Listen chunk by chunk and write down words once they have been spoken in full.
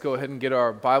Go ahead and get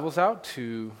our Bibles out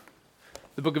to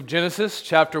the book of Genesis,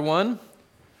 chapter 1.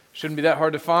 Shouldn't be that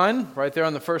hard to find, right there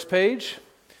on the first page.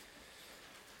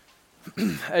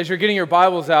 As you're getting your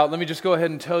Bibles out, let me just go ahead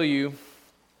and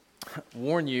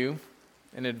warn you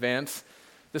in advance.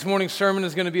 This morning's sermon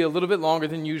is going to be a little bit longer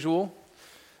than usual,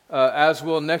 as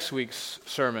will next week's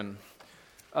sermon.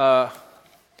 I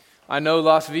know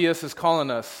Las Villas is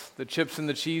calling us, the chips and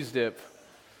the cheese dip.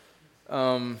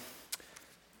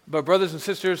 But brothers and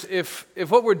sisters, if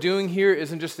what we're doing here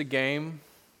isn't just a game,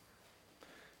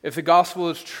 if the gospel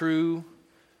is true,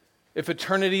 if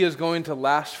eternity is going to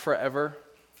last forever,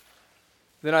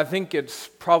 then I think it's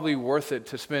probably worth it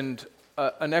to spend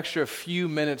an extra few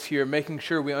minutes here making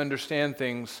sure we understand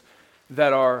things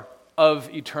that are of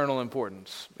eternal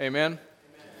importance. Amen?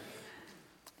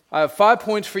 I have 5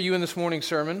 points for you in this morning's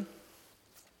sermon.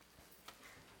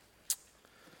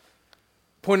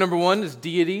 Point number 1 is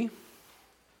deity.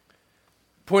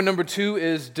 Point number 2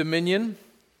 is dominion.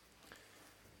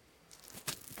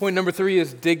 Point number 3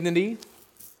 is dignity.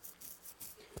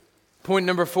 Point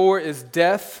number 4 is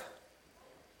death.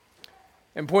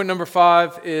 And point number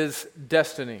 5 is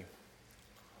destiny.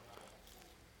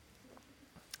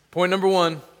 Point number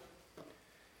 1,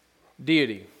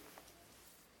 deity.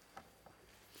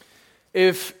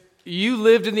 If you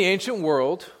lived in the ancient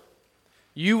world,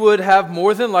 you would have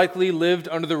more than likely lived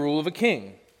under the rule of a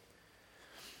king.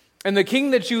 And the king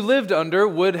that you lived under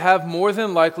would have more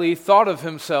than likely thought of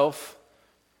himself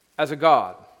as a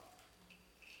god.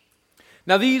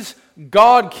 Now these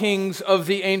god kings of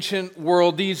the ancient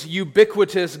world, these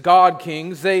ubiquitous god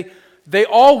kings, they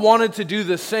all wanted to do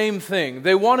the same thing.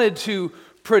 They wanted to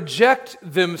project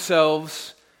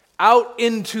themselves out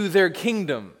into their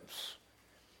kingdoms.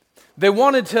 They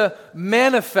wanted to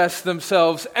manifest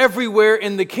themselves everywhere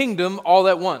in the kingdom all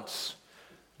at once.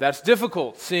 That's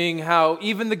difficult, seeing how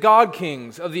even the god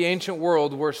kings of the ancient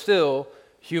world were still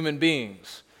human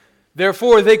beings.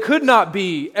 Therefore, they could not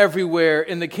be everywhere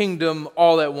in the kingdom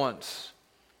all at once.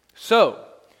 So,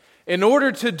 in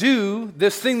order to do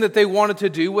this thing that they wanted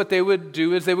to do, what they would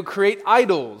do is they would create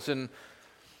idols. And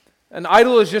an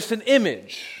idol is just an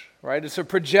image, right? It's a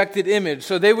projected image.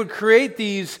 So they would create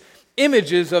these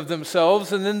images of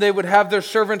themselves, and then they would have their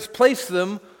servants place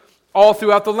them all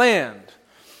throughout the land.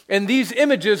 And these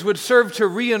images would serve to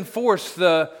reinforce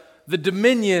the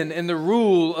dominion and the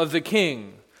rule of the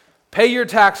king. Pay your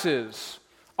taxes,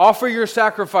 offer your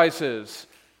sacrifices,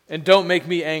 and don't make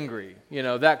me angry. You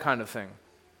know, that kind of thing.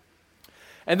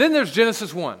 And then there's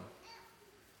Genesis 1.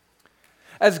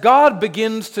 As God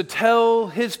begins to tell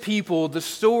his people the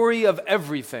story of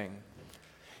everything,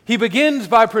 he begins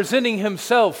by presenting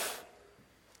himself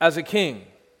as a king.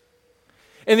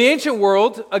 In the ancient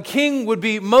world, a king would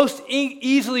be most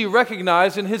easily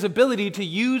recognized in his ability to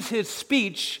use his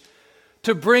speech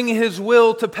to bring his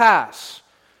will to pass.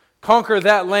 Conquer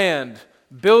that land,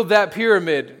 build that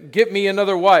pyramid, get me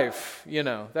another wife,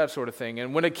 that sort of thing.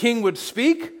 And when a king would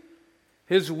speak,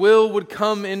 his will would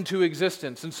come into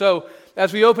existence. And so,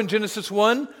 as we open Genesis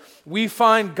 1, we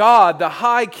find God, the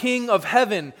high king of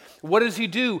heaven. What does he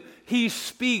do? He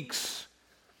speaks.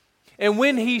 And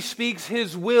when he speaks,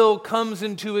 his will comes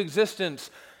into existence.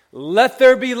 Let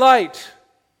there be light.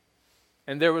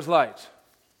 And there was light.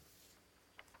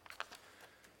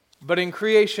 But in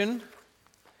creation,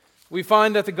 we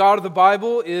find that the God of the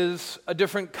Bible is a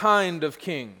different kind of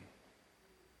king.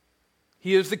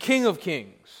 He is the King of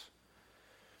Kings.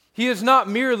 He is not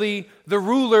merely the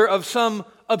ruler of some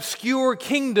obscure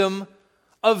kingdom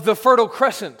of the Fertile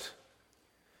Crescent.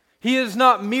 He is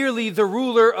not merely the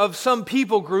ruler of some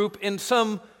people group in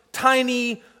some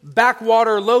tiny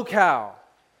backwater locale.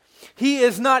 He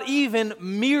is not even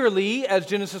merely, as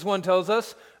Genesis 1 tells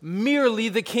us, merely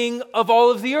the king of all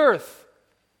of the earth.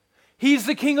 He's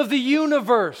the king of the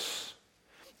universe.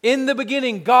 In the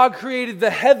beginning, God created the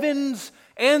heavens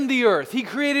and the earth. He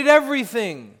created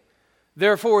everything.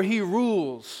 Therefore, he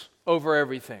rules over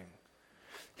everything.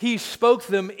 He spoke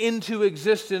them into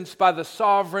existence by the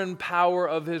sovereign power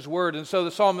of his word. And so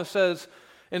the psalmist says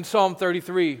in Psalm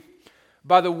 33,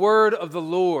 by the word of the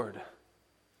Lord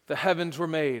the heavens were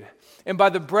made, and by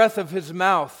the breath of his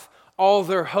mouth all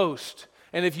their host.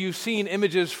 And if you've seen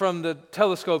images from the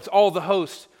telescopes, all the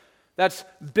host, that's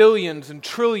billions and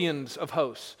trillions of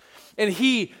hosts. And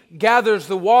he gathers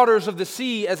the waters of the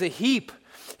sea as a heap.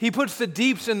 He puts the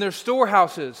deeps in their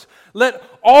storehouses. Let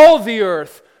all the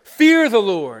earth fear the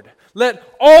Lord. Let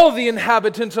all the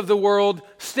inhabitants of the world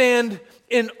stand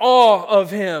in awe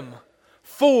of him.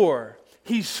 For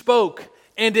he spoke,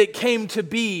 and it came to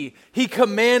be. He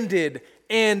commanded,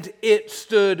 and it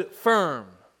stood firm.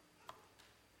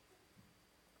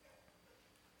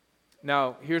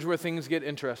 Now, here's where things get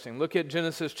interesting. Look at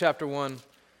Genesis chapter 1,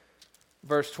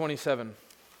 verse 27.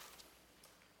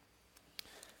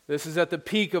 This is at the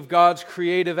peak of God's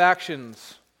creative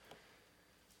actions.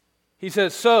 He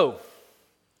says, "So,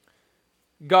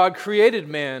 God created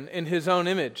man in his own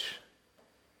image.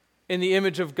 In the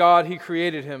image of God he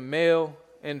created him, male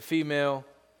and female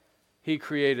he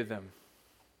created them."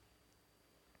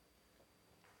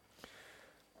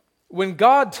 When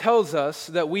God tells us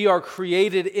that we are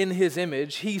created in his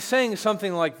image, he's saying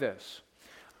something like this: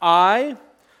 I,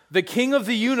 the King of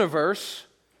the universe,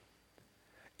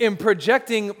 am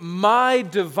projecting my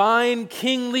divine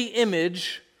kingly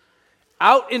image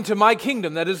out into my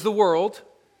kingdom, that is the world,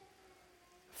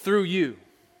 through you.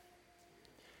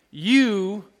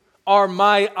 You are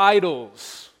my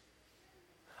idols.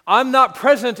 I'm not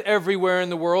present everywhere in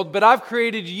the world, but I've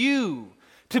created you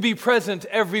to be present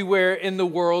everywhere in the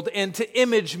world and to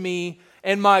image me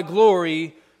and my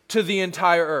glory to the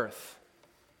entire earth.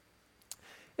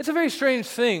 It's a very strange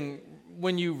thing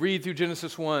when you read through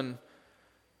Genesis 1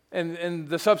 and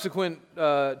the subsequent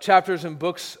chapters and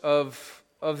books of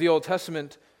the Old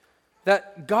Testament,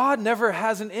 that God never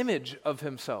has an image of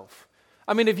himself.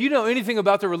 I mean, if you know anything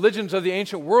about the religions of the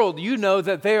ancient world, you know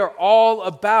that they are all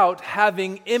about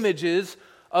having images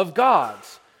of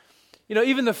gods. You know,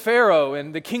 even the Pharaoh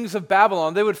and the kings of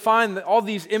Babylon, they would find that all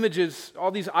these images, all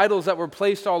these idols that were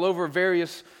placed all over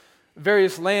various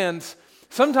lands.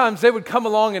 Sometimes they would come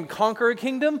along and conquer a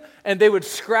kingdom, and they would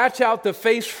scratch out the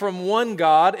face from one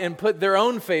god and put their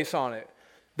own face on it.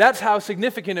 That's how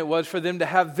significant it was for them to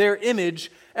have their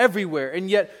image everywhere. And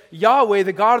yet Yahweh,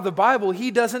 the God of the Bible, he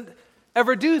doesn't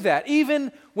ever do that.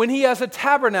 Even when he has a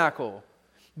tabernacle,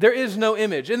 there is no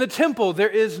image. In the temple, there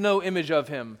is no image of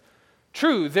him.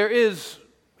 True, there is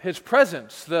his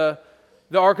presence, the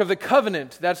Ark of the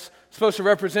Covenant. That's supposed to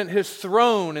represent his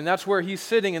throne, and that's where he's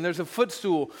sitting, and there's a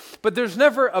footstool. But there's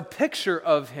never a picture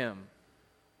of him.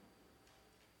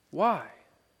 Why?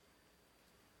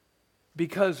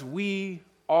 Because we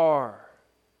are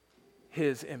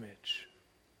his image.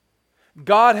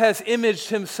 God has imaged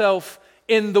himself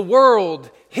in the world,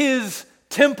 his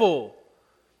temple,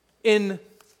 in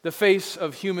the face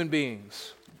of human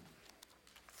beings.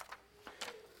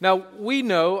 Now, we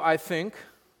know, I think,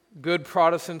 good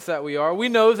Protestants that we are, we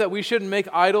know that we shouldn't make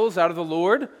idols out of the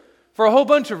Lord for a whole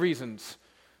bunch of reasons.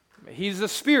 He's a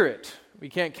spirit. We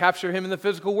can't capture him in the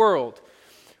physical world.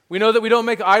 We know that we don't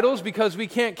make idols because we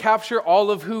can't capture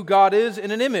all of who God is in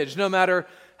an image, no matter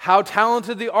how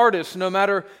talented the artist, no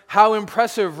matter how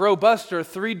impressive, robust, or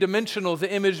three-dimensional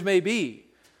the image may be.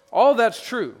 All that's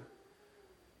true.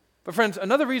 But friends,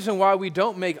 another reason why we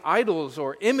don't make idols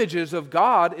or images of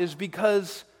God is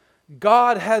because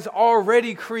God has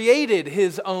already created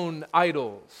his own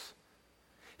idols.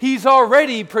 He's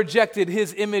already projected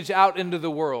his image out into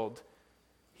the world.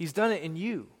 He's done it in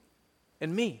you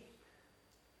and me.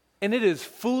 And it is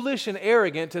foolish and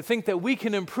arrogant to think that we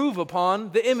can improve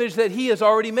upon the image that he has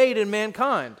already made in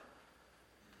mankind.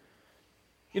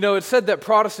 You know, it's said that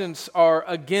Protestants are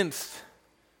against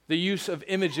the use of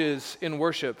images in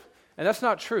worship, and that's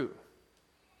not true.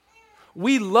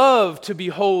 We love to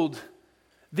behold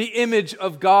the image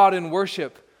of God in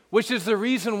worship, which is the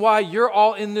reason why you're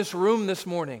all in this room this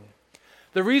morning.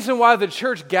 The reason why the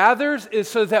church gathers is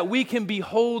so that we can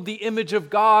behold the image of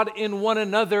God in one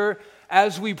another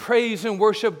as we praise and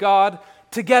worship God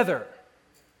together.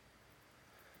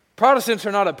 Protestants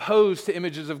are not opposed to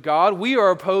images of God. We are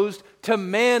opposed to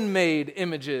man-made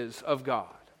images of God.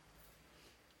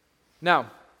 Now,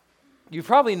 you've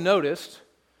probably noticed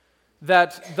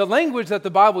that the language that the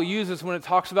Bible uses when it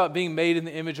talks about being made in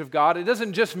the image of God, it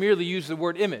doesn't just merely use the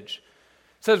word image.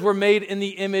 It says we're made in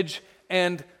the image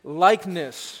and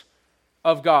likeness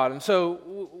of God. And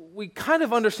so we kind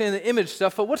of understand the image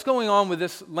stuff, but what's going on with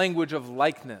this language of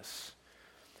likeness?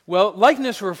 Well,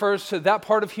 likeness refers to that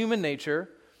part of human nature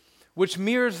which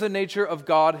mirrors the nature of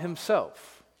God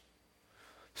himself.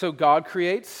 So God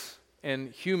creates,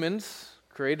 and humans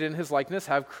created in his likeness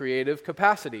have creative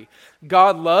capacity.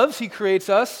 God loves, he creates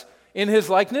us in his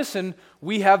likeness, and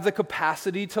we have the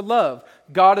capacity to love.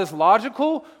 God is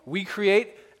logical, we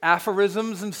create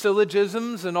aphorisms and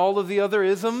syllogisms and all of the other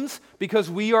isms because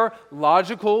we are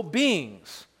logical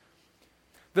beings.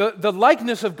 The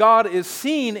likeness of God is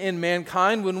seen in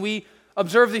mankind when we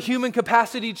observe the human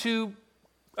capacity to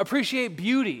appreciate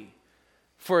beauty,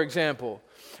 for example.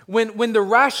 When the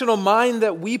rational mind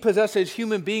that we possess as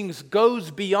human beings goes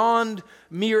beyond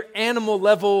mere animal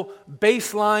level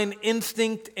baseline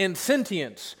instinct and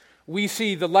sentience, we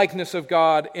see the likeness of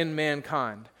God in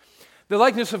mankind. The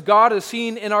likeness of God is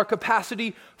seen in our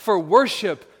capacity for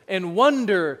worship and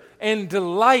wonder and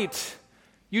delight.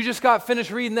 You just got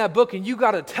finished reading that book and you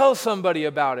got to tell somebody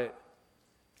about it.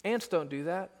 Ants don't do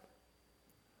that.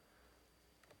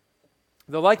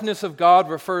 The likeness of God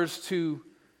refers to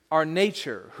our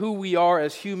nature, who we are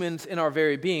as humans in our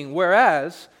very being,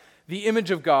 whereas the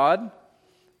image of God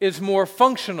is more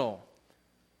functional.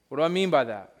 What do I mean by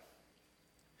that?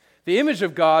 The image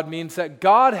of God means that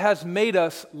God has made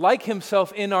us like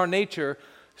himself in our nature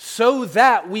so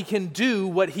that we can do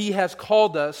what he has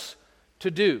called us to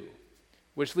do,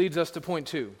 which leads us to point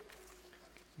 2,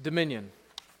 dominion.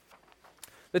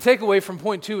 The takeaway from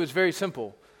point 2 is very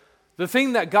simple. The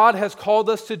thing that God has called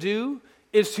us to do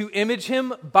is to image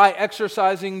him by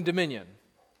exercising dominion.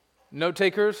 Note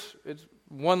takers, it's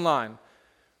one line,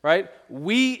 right?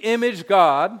 We image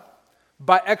God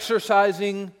by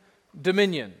exercising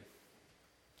dominion.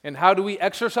 And how do we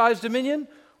exercise dominion?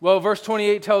 Well, verse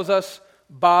 28 tells us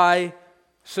by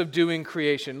subduing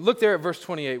creation. Look there at verse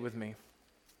 28 with me.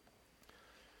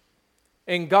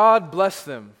 And God blessed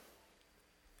them.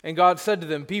 And God said to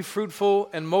them, be fruitful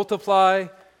and multiply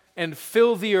and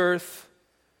fill the earth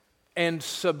and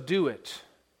subdue it,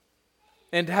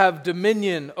 and have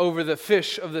dominion over the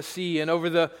fish of the sea and over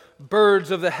the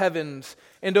birds of the heavens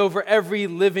and over every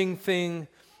living thing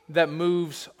that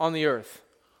moves on the earth.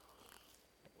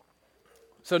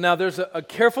 So now there's a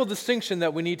careful distinction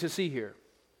that we need to see here.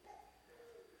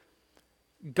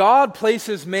 God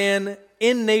places man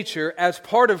in nature as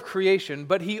part of creation,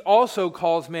 but he also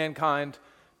calls mankind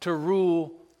to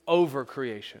rule over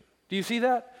creation. Do you see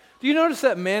that? Do you notice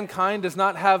that mankind does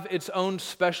not have its own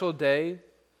special day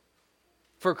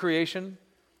for creation?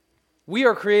 We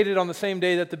are created on the same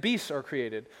day that the beasts are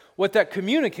created. What that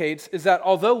communicates is that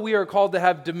although we are called to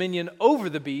have dominion over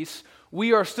the beasts,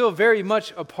 we are still very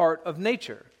much a part of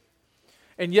nature.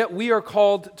 And yet we are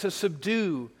called to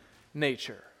subdue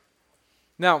nature.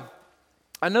 Now,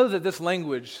 I know that this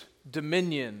language,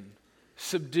 dominion,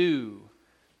 subdue,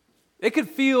 it could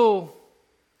feel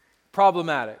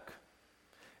problematic.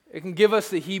 It can give us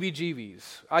the heebie-jeebies.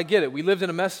 I get it. We lived in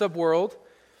a messed up world,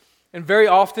 and very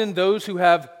often those who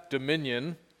have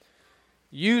dominion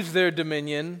use their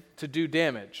dominion to do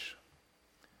damage.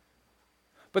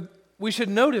 But we should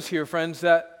notice here, friends,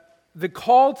 that the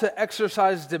call to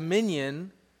exercise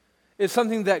dominion is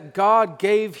something that God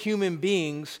gave human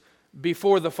beings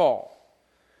before the fall.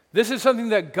 This is something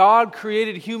that God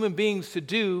created human beings to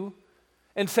do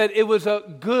and said it was a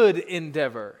good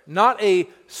endeavor, not a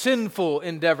sinful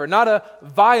endeavor, not a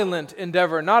violent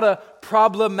endeavor, not a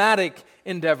problematic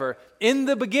endeavor. In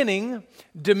the beginning,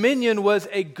 dominion was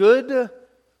a good,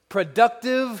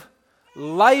 productive,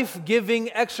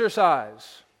 life-giving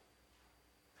exercise.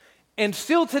 And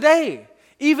still today,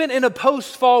 even in a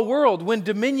post-fall world, when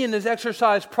dominion is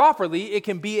exercised properly, it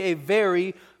can be a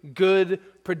very good,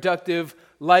 productive,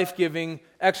 life-giving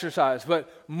exercise.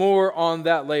 But more on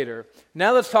that later.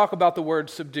 Now let's talk about the word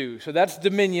subdue. So that's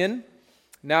dominion.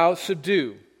 Now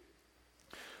subdue.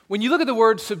 When you look at the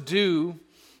word subdue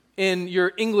in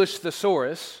your English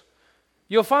thesaurus,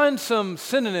 you'll find some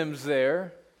synonyms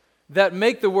there that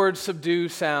make the word subdue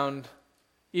sound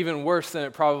even worse than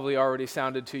it probably already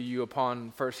sounded to you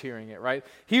upon first hearing it, right?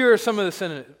 Here are some of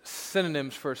the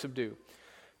synonyms for subdue.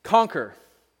 Conquer,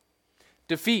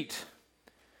 defeat,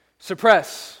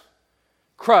 suppress,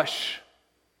 crush,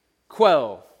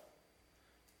 quell.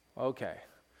 Okay.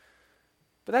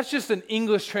 But that's just an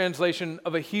English translation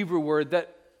of a Hebrew word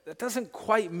that doesn't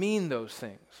quite mean those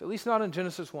things, at least not in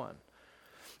Genesis 1.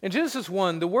 In Genesis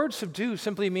 1, the word subdue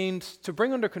simply means to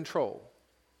bring under control.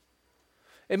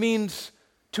 It means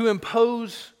to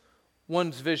impose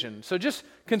one's vision. So just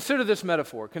consider this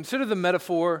metaphor. Consider the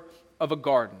metaphor of a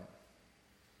garden.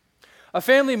 A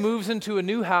family moves into a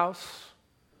new house.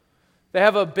 They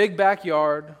have a big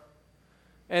backyard.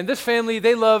 And this family,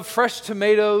 they love fresh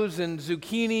tomatoes and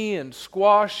zucchini and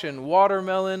squash and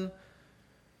watermelon.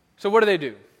 So what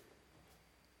do?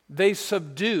 They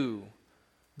subdue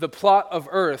the plot of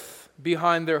earth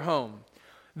behind their home.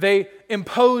 They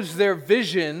impose their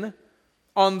vision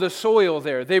on the soil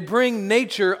there. They bring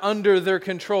nature under their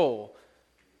control.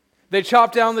 They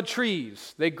chop down the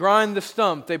trees. They grind the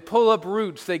stump. They pull up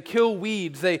roots. They kill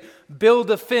weeds. They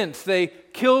build a fence. They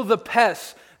kill the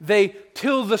pests. They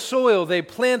till the soil. They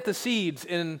plant the seeds.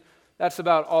 And that's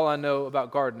about all I know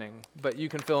about gardening, but you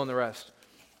can fill in the rest.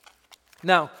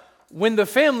 Now, when the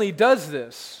family does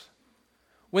this,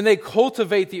 when they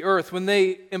cultivate the earth, when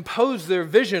they impose their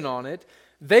vision on it,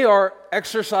 they are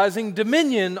exercising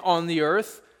dominion on the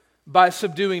earth by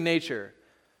subduing nature.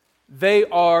 They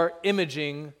are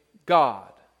imaging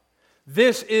God.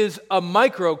 This is a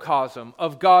microcosm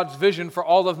of God's vision for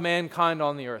all of mankind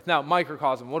on the earth. Now,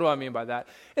 microcosm, what do I mean by that?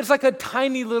 It's like a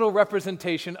tiny little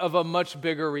representation of a much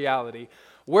bigger reality.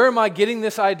 Where am I getting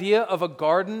this idea of a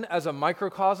garden as a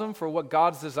microcosm for what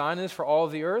God's design is for all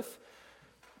of the earth?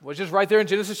 Well, just right there in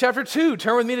Genesis chapter 2.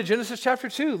 Turn with me to Genesis chapter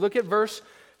 2. Look at verse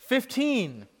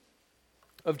 15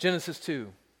 of Genesis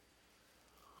 2.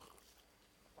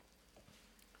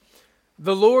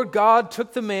 The Lord God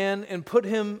took the man and put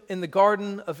him in the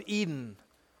Garden of Eden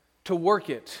to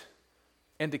work it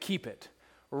and to keep it.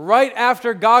 Right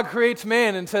after God creates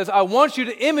man and says, I want you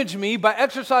to image me by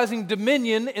exercising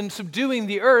dominion and subduing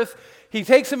the earth, he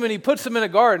takes him and he puts him in a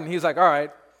garden. He's like, all right,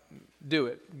 do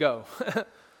it, go.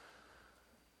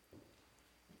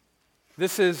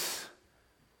 This is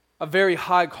a very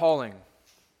high calling.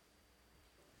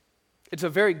 It's a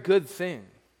very good thing.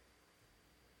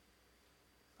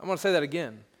 I want to say that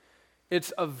again.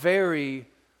 It's a very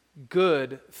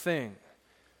good thing.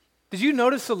 Did you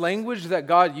notice the language that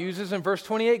God uses in verse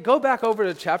 28? Go back over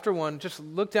to chapter 1, just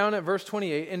look down at verse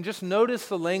 28, and just notice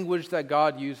the language that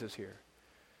God uses here.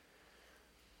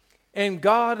 And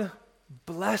God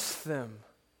blessed them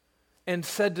and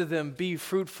said to them, be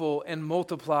fruitful and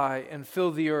multiply and fill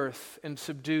the earth and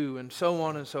subdue, and so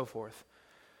on and so forth.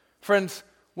 Friends,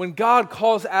 when God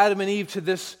calls Adam and Eve to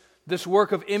this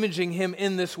work of imaging him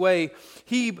in this way,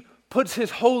 he puts his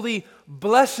holy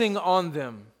blessing on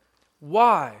them.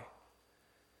 Why?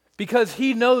 Because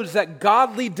he knows that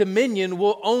godly dominion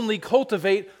will only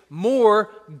cultivate more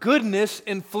goodness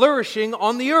and flourishing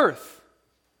on the earth.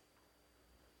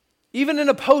 Even in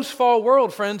a post-fall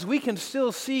world, friends, we can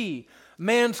still see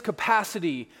man's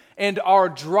capacity and our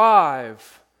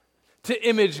drive to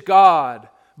image God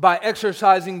by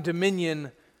exercising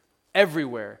dominion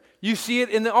everywhere. You see it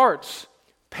in the arts,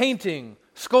 painting,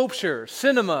 sculpture,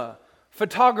 cinema,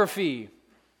 photography,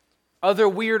 other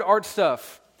weird art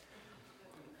stuff.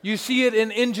 You see it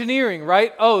in engineering,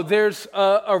 right? Oh, there's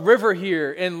a river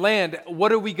here and land.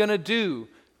 What are we going to do?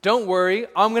 Don't worry,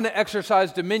 I'm going to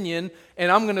exercise dominion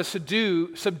and I'm going to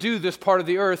subdue this part of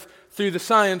the earth through the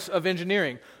science of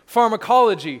engineering.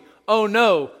 Pharmacology. Oh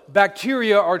no,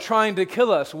 bacteria are trying to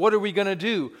kill us. What are we going to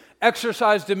do?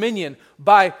 Exercise dominion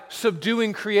by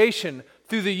subduing creation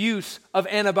through the use of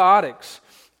antibiotics.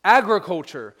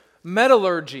 Agriculture,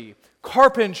 metallurgy,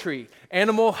 carpentry,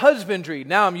 animal husbandry.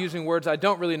 Now I'm using words I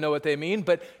don't really know what they mean,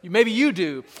 but maybe you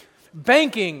do.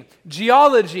 Banking,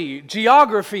 geology,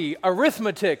 geography,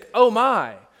 arithmetic. Oh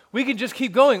my. We can just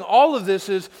keep going. All of this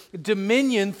is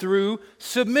dominion through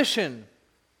submission.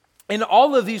 In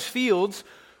all of these fields,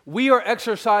 we are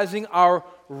exercising our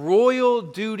royal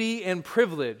duty and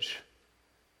privilege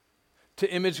to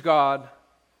image God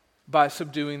by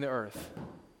subduing the earth.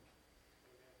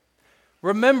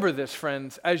 Remember this,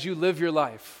 friends, as you live your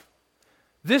life.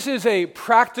 This is a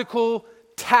practical,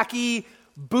 tacky,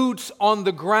 boots on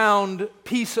the ground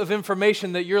piece of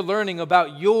information that you're learning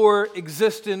about your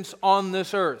existence on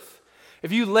this earth.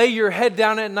 If you lay your head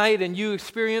down at night and you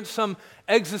experience some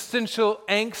existential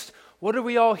angst, what are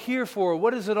we all here for?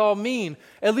 What does it all mean?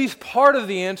 At least part of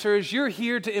the answer is you're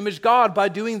here to image God by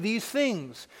doing these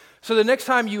things. So the next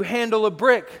time you handle a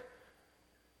brick,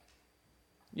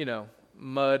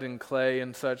 mud and clay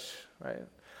and such, right?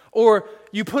 Or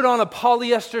you put on a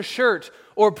polyester shirt,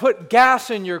 or put gas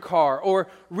in your car, or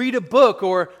read a book,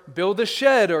 or build a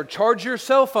shed, or charge your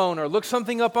cell phone, or look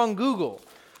something up on Google.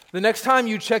 The next time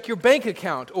you check your bank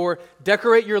account, or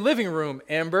decorate your living room,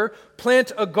 Amber,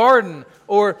 plant a garden,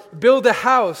 or build a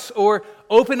house, or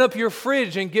open up your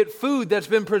fridge and get food that's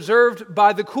been preserved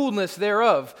by the coolness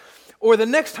thereof. Or the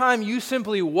next time you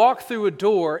simply walk through a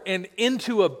door and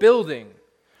into a building,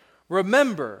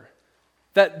 remember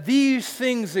that these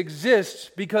things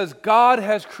exist because God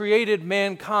has created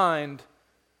mankind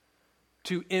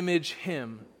to image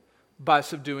Him by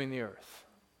subduing the earth.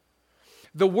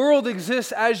 The world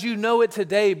exists as you know it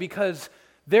today because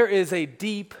there is a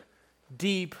deep,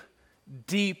 deep,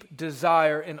 deep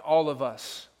desire in all of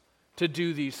us to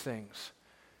do these things.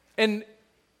 And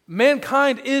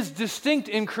mankind is distinct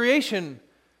in creation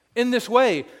in this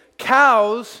way.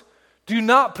 Cows do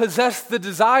not possess the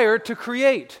desire to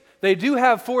create. They do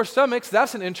have 4 stomachs.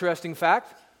 That's an interesting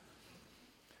fact.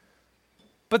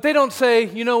 But they don't say,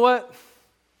 you know what?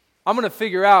 I'm going to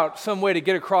figure out some way to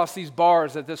get across these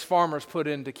bars that this farmer's put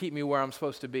in to keep me where I'm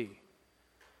supposed to be.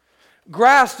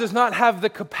 Grass does not have the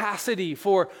capacity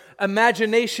for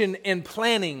imagination and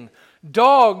planning.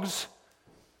 Dogs,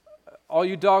 all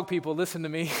you dog people, listen to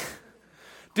me,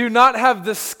 do not have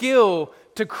the skill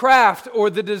to craft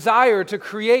or the desire to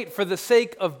create for the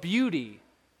sake of beauty.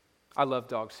 I love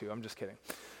dogs too, I'm just kidding.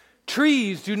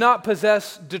 Trees do not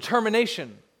possess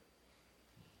determination.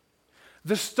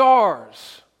 The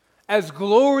stars, as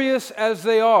glorious as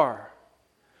they are,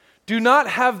 do not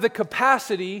have the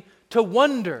capacity to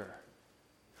wonder.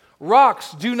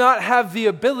 Rocks do not have the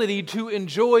ability to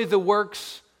enjoy the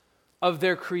works of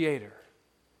their Creator.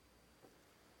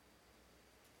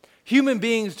 Human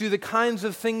beings do the kinds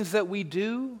of things that we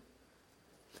do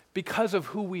because of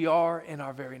who we are in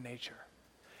our very nature.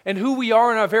 And who we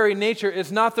are in our very nature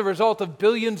is not the result of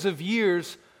billions of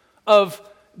years of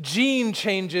gene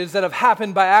changes that have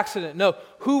happened by accident. No,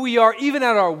 who we are, even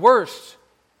at our worst,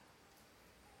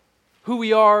 who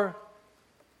we are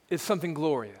is something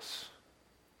glorious.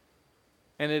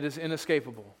 And it is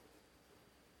inescapable.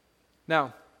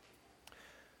 Now,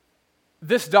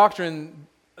 this doctrine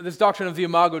of the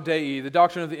Imago Dei, the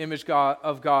doctrine of the image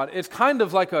of God, is kind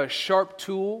of like a sharp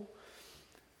tool.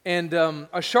 And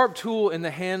a sharp tool in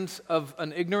the hands of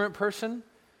an ignorant person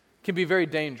can be very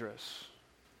dangerous,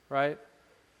 right?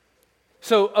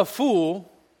 So a fool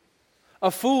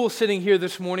sitting here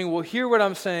this morning will hear what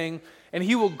I'm saying, and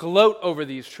he will gloat over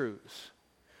these truths,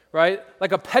 right?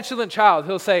 Like a petulant child,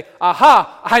 he'll say,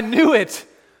 "Aha, I knew it.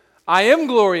 I am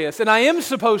glorious, and I am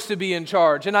supposed to be in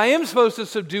charge, and I am supposed to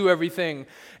subdue everything,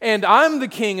 and I'm the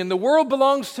king, and the world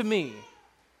belongs to me."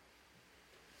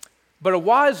 But a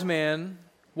wise man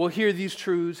will hear these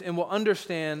truths and will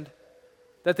understand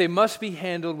that they must be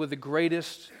handled with the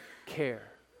greatest care.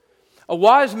 A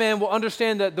wise man will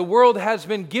understand that the world has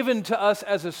been given to us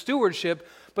as a stewardship,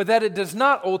 but that it does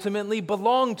not ultimately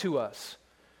belong to us.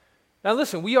 Now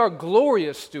listen, we are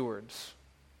glorious stewards.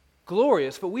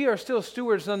 Glorious, but we are still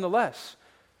stewards nonetheless.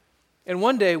 And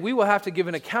one day we will have to give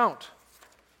an account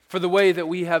for the way that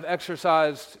we have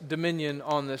exercised dominion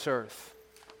on this earth.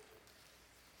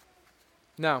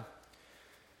 Now,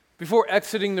 before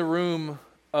exiting the room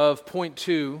of point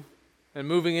 2 and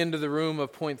moving into the room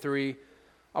of point 3,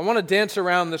 I want to dance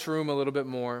around this room a little bit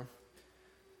more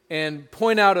and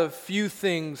point out a few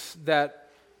things that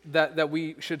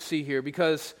we should see here,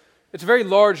 because it's a very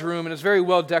large room and it's very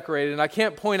well decorated, and I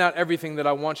can't point out everything that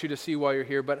I want you to see while you're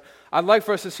here, but I'd like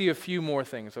for us to see a few more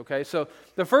things, okay? So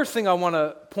the first thing I want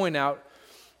to point out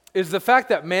is the fact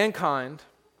that mankind,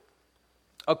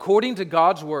 according to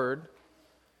God's word,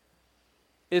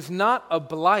 is not a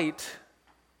blight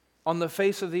on the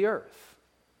face of the earth.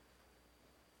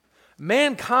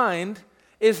 Mankind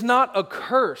is not a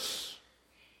curse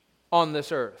on this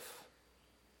earth.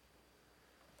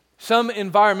 Some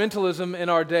environmentalism in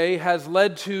our day has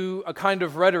led to a kind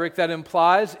of rhetoric that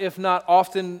implies, if not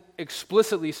often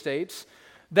explicitly states,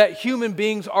 that human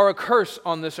beings are a curse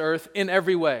on this earth in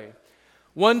every way.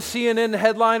 One CNN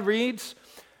headline reads,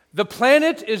 "The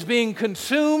planet is being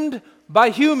consumed by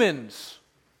humans.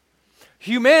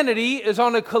 Humanity is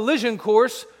on a collision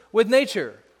course with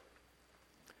nature."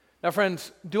 Now,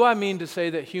 friends, do I mean to say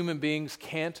that human beings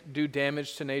can't do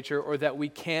damage to nature or that we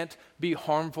can't be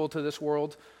harmful to this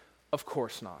world? Of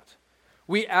course not.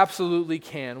 We absolutely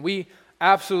can. We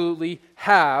absolutely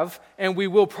have, and we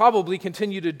will probably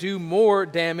continue to do more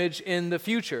damage in the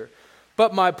future.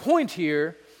 But my point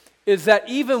here is that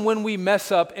even when we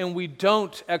mess up and we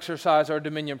don't exercise our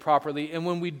dominion properly, and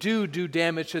when we do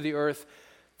damage to the earth,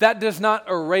 that does not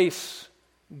erase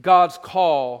God's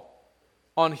call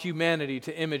on humanity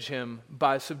to image Him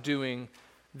by subduing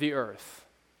the earth.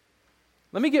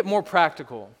 Let me get more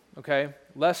practical, okay?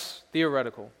 Less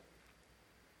theoretical.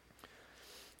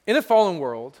 In a fallen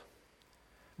world,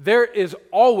 there is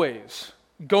always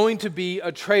going to be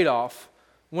a trade-off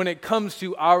when it comes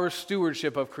to our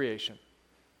stewardship of creation.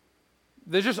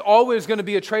 There's just always going to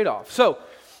be a trade-off. So,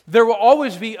 there will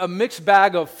always be a mixed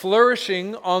bag of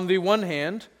flourishing on the one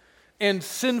hand and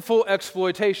sinful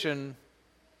exploitation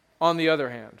on the other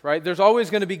hand, right? There's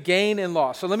always going to be gain and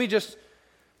loss. So let me just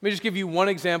give you one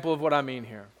example of what I mean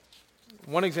here.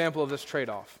 One example of this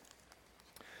trade-off.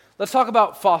 Let's talk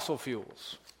about fossil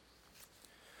fuels.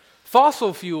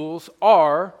 Fossil fuels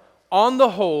are, on the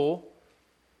whole,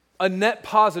 a net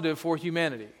positive for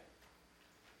humanity.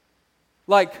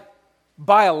 Like,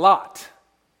 by a lot.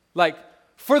 Like,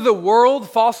 for the world,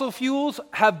 fossil fuels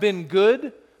have been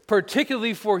good,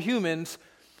 particularly for humans,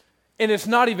 and it's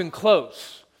not even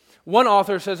close. One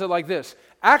author says it like this: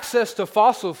 access to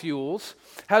fossil fuels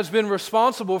has been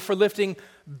responsible for lifting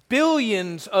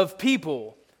billions of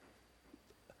people,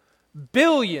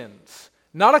 billions,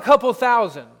 not a couple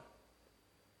thousand,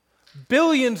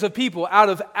 billions of people out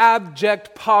of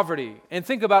abject poverty. And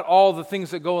think about all the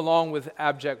things that go along with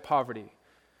abject poverty.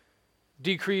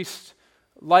 Decreased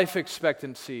life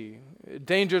expectancy,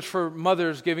 dangers for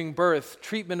mothers giving birth,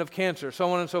 treatment of cancer,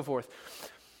 so on and so forth.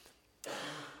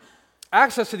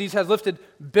 Access to these has lifted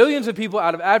billions of people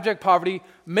out of abject poverty,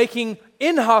 making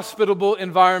inhospitable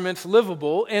environments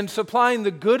livable, and supplying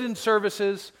the goods and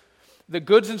services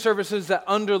that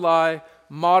underlie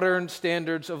modern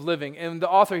standards of living. And the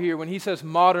author here, when he says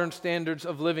modern standards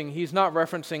of living, he's not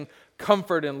referencing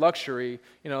comfort and luxury,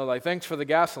 like thanks for the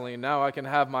gasoline, now I can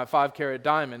have my 5-carat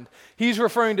diamond. He's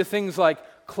referring to things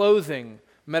like clothing,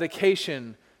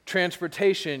 medication,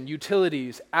 transportation,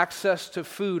 utilities, access to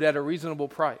food at a reasonable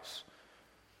price.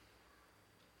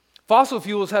 Fossil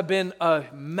fuels have been a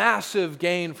massive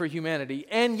gain for humanity,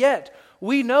 and yet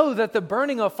we know that the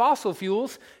burning of fossil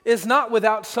fuels is not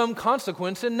without some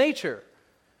consequence in nature.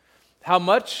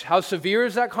 How severe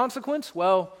is that consequence?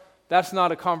 Well, that's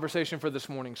not a conversation for this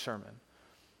morning's sermon.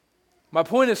 My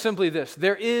point is simply this: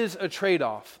 there is a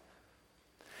trade-off.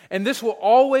 And this will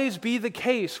always be the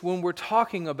case when we're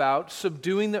talking about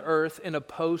subduing the earth in a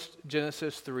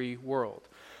post-Genesis 3 world.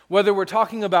 Whether we're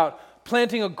talking about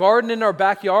planting a garden in our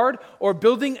backyard or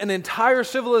building an entire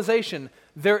civilization,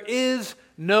 there is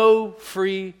no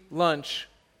free lunch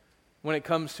when it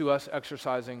comes to us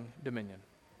exercising dominion.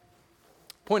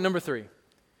 Point number 3,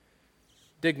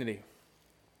 dignity.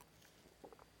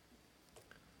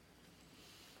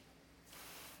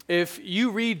 If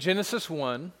you read Genesis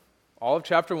 1, all of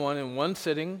chapter 1 in one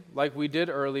sitting, like we did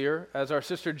earlier, as our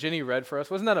sister Jenny read for us,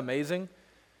 wasn't that amazing?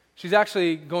 She's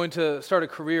actually going to start a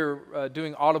career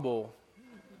doing Audible,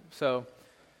 so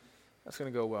that's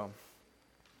going to go well.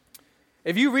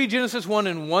 If you read Genesis 1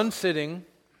 in one sitting,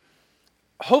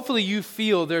 hopefully you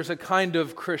feel there's a kind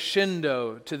of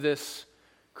crescendo to this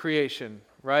creation,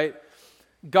 right?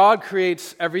 God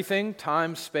creates everything,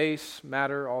 time, space,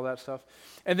 matter, all that stuff.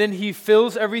 And then he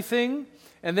fills everything.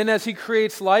 And then as he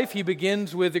creates life, he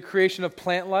begins with the creation of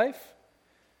plant life.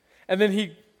 And then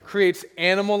he creates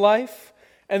animal life.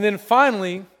 And then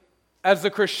finally, as the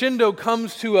crescendo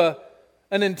comes to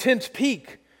an intense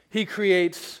peak, he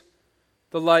creates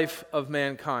the life of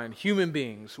mankind, human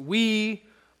beings. We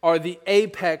are the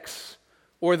apex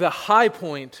or the high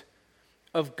point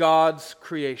of God's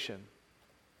creation.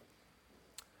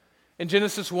 In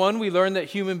Genesis 1, we learn that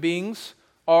human beings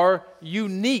are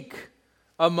unique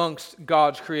amongst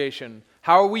God's creation.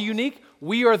 How are we unique?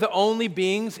 We are the only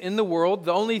beings in the world,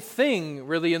 the only thing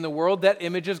really in the world that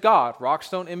images God. Rocks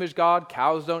don't image God,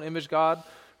 cows don't image God,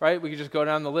 right? We could just go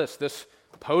down the list. This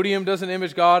podium doesn't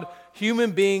image God.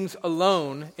 Human beings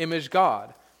alone image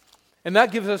God. And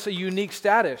that gives us a unique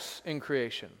status in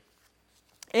creation.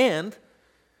 And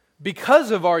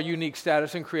because of our unique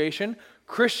status in creation,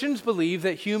 Christians believe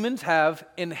that humans have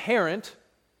inherent,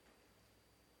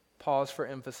 pause for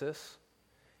emphasis,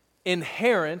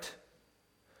 inherent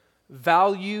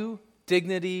value,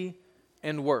 dignity,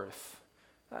 and worth.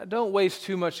 Don't waste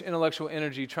too much intellectual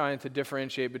energy trying to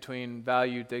differentiate between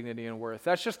value, dignity, and worth.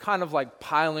 That's just kind of like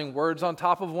piling words on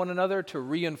top of one another to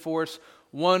reinforce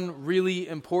one really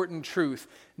important truth,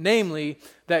 namely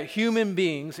that human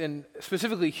beings, and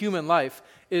specifically human life,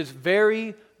 is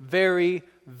very, very,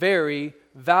 very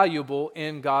valuable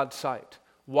in God's sight.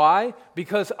 Why?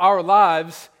 Because our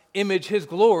lives image His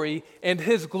glory, and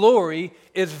His glory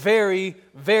is very,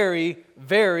 very,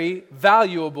 very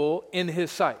valuable in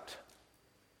His sight.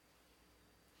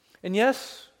 And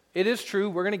yes, it is true,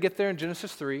 we're going to get there in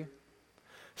Genesis 3.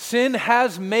 Sin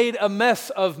has made a mess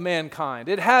of mankind.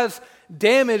 It has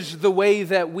damaged the way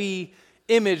that we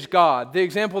image God. The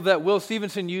example that Will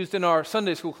Stevenson used in our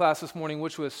Sunday school class this morning,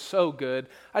 which was so good.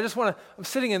 I'm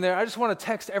sitting in there, I just want to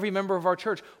text every member of our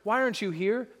church, why aren't you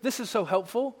here? This is so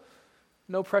helpful.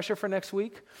 No pressure for next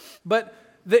week. But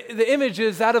the image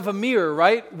is that of a mirror,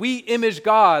 right? We image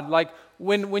God. Like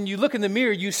when you look in the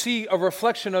mirror, you see a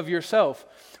reflection of yourself.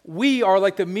 We are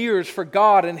like the mirrors for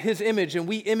God and His image, and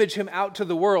we image Him out to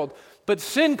the world. But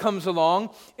sin comes along,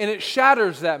 and it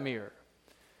shatters that mirror.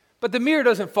 But the mirror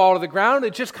doesn't fall to the ground.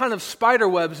 It just kind of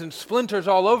spiderwebs and splinters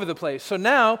all over the place. So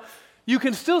now you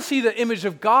can still see the image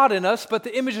of God in us, but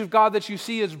the image of God that you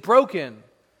see is broken.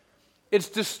 It's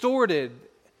distorted.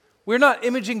 We're not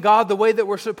imaging God the way that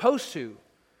we're supposed to.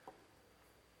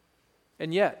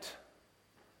 And yet,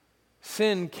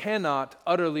 sin cannot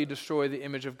utterly destroy the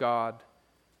image of God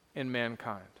in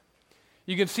mankind.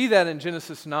 You can see that in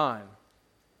Genesis 9.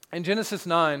 In Genesis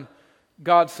 9,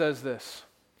 God says this: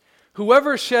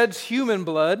 "Whoever sheds human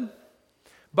blood,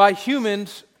 by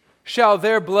humans shall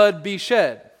their blood be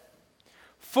shed.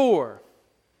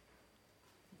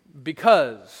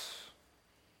 Because,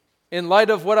 in light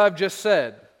of what I've just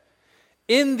said,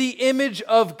 in the image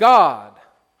of God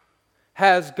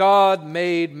has God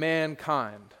made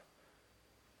mankind."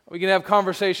 We can have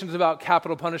conversations about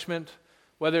capital punishment,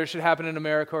 whether it should happen in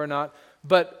America or not.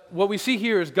 But what we see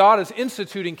here is God is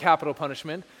instituting capital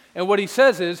punishment. And what he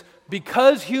says is,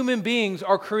 because human beings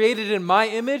are created in my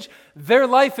image, their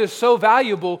life is so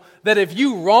valuable that if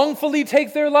you wrongfully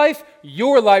take their life,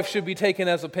 your life should be taken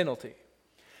as a penalty.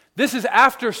 This is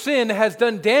after sin has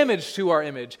done damage to our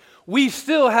image. We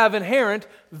still have inherent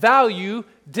value,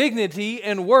 dignity,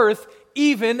 and worth,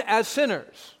 even as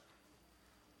sinners.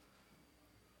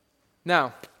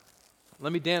 Now,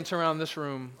 let me dance around this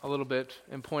room a little bit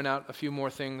and point out a few more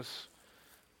things.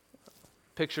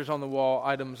 Pictures on the wall,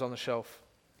 items on the shelf.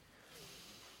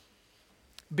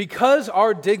 Because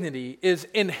our dignity is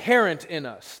inherent in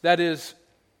us, that is,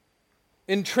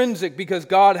 intrinsic because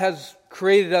God has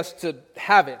created us to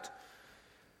have it,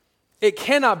 it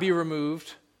cannot be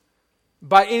removed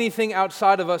by anything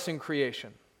outside of us in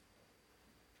creation.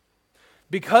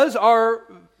 Because our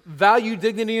value,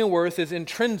 dignity, and worth is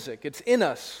intrinsic, it's in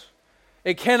us,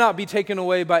 it cannot be taken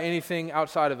away by anything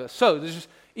outside of us. So, this is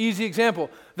an easy example.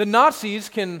 The Nazis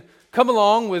can come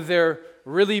along with their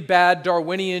really bad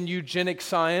Darwinian eugenic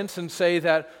science and say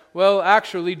that, well,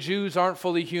 actually, Jews aren't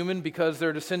fully human because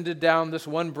they're descended down this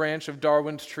one branch of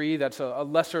Darwin's tree that's a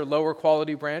lesser, lower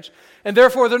quality branch, and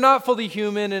therefore they're not fully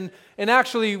human, and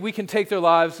actually we can take their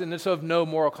lives and it's of no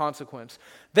moral consequence.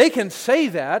 They can say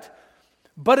that,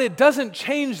 but it doesn't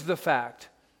change the fact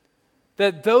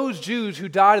that those Jews who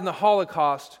died in the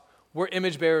Holocaust were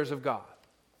image bearers of God.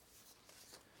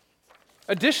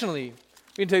 Additionally,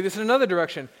 we can take this in another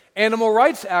direction. Animal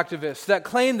rights activists that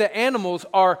claim that animals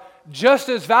are just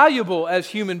as valuable as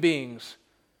human beings,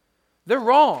 they're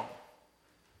wrong.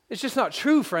 It's just not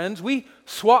true, friends. We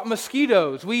swat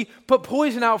mosquitoes. We put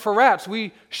poison out for rats.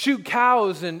 We shoot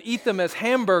cows and eat them as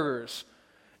hamburgers.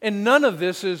 And none of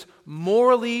this is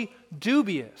morally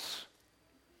dubious.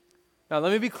 Now,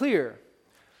 let me be clear.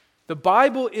 The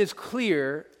Bible is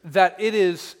clear that it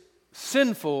is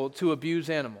sinful to abuse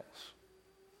animals.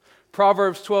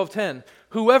 Proverbs 12:10,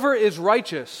 whoever is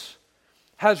righteous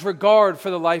has regard for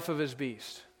the life of his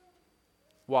beast.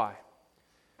 Why?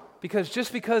 Because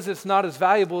just because it's not as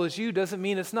valuable as you doesn't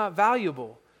mean it's not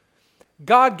valuable.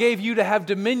 God gave you to have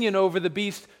dominion over the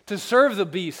beast, to serve the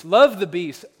beast, love the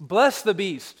beast, bless the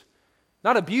beast,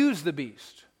 not abuse the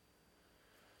beast.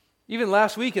 Even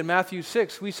last week in Matthew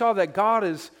 6, we saw that God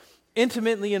is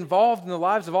intimately involved in the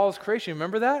lives of all his creation.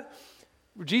 Remember that?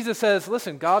 Jesus says,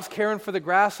 listen, God's caring for the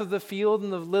grass of the field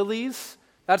and the lilies.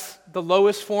 That's the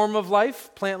lowest form of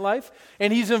life, plant life.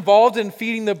 And he's involved in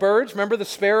feeding the birds. Remember the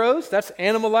sparrows? That's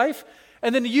animal life.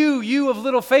 And then you of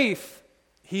little faith,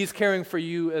 he's caring for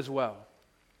you as well.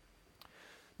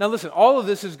 Now listen, all of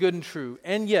this is good and true.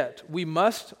 And yet, we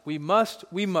must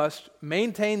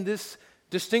maintain this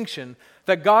distinction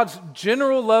that God's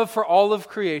general love for all of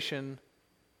creation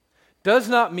does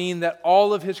not mean that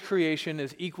all of his creation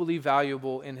is equally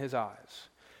valuable in his eyes.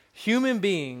 Human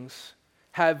beings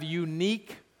have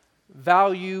unique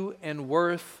value and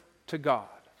worth to God.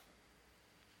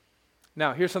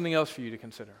 Now, here's something else for you to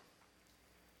consider.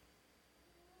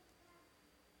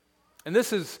 And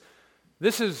this is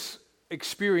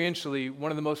experientially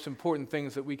one of the most important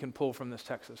things that we can pull from this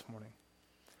text this morning.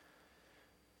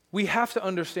 We have to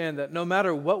understand that no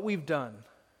matter what we've done,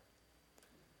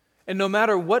 and no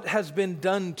matter what has been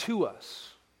done to us,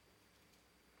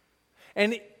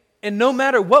 and no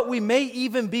matter what we may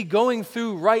even be going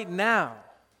through right now,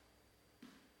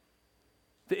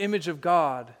 the image of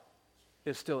God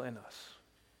is still in us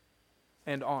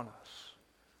and on us.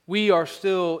 We are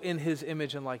still in his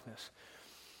image and likeness.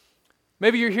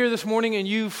 Maybe you're here this morning and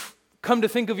you've come to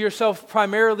think of yourself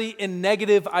primarily in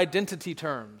negative identity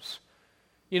terms.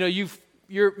 You know,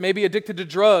 you're maybe addicted to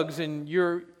drugs and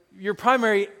your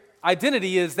primary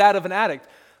identity is that of an addict.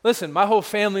 Listen, my whole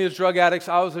family is drug addicts.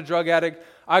 I was a drug addict.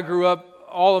 I grew up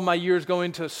all of my years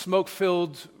going to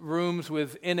smoke-filled rooms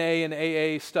with NA and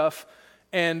AA stuff.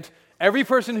 And every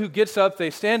person who gets up, they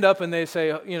stand up and they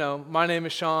say, you know, my name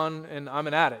is Sean and I'm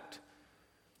an addict.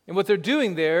 And what they're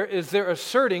doing there is they're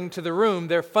asserting to the room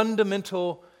their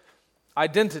fundamental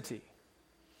identity.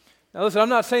 Now listen, I'm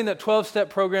not saying that 12-step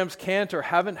programs can't or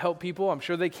haven't helped people. I'm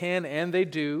sure they can and they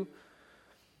do.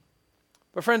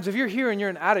 But friends, if you're here and you're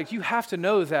an addict, you have to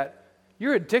know that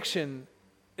your addiction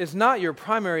is not your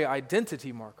primary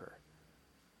identity marker.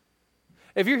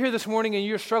 If you're here this morning and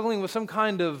you're struggling with some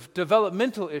kind of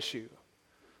developmental issue,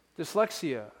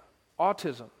 dyslexia,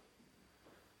 autism,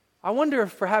 I wonder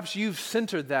if perhaps you've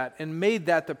centered that and made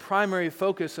that the primary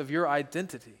focus of your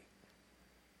identity.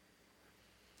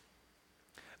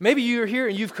 Maybe you're here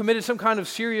and you've committed some kind of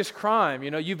serious crime.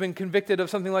 You know, you've been convicted of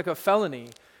something like a felony.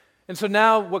 And so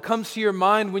now what comes to your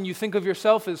mind when you think of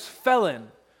yourself is felon.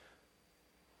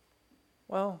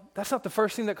 Well, that's not the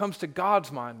first thing that comes to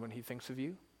God's mind when he thinks of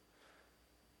you.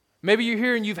 Maybe you're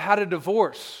here and you've had a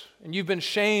divorce and you've been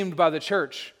shamed by the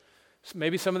church.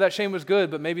 Maybe some of that shame was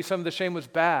good, but maybe some of the shame was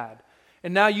bad.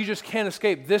 And now you just can't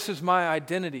escape. This is my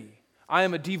identity. I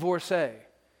am a divorcee.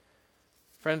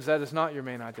 Friends, that is not your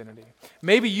main identity.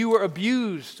 Maybe you were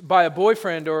abused by a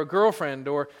boyfriend or a girlfriend,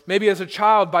 or maybe as a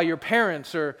child by your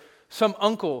parents or some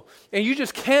uncle, and you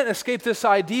just can't escape this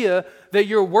idea that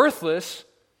you're worthless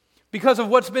because of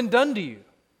what's been done to you.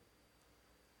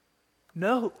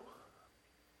 No,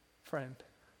 friend.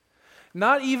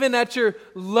 Not even at your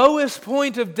lowest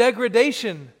point of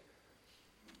degradation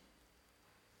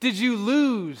did you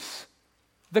lose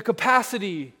the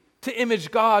capacity to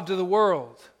image God to the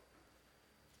world.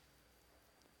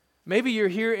 Maybe you're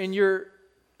here and you're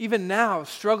even now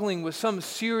struggling with some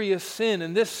serious sin,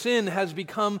 and this sin has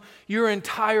become your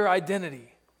entire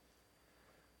identity.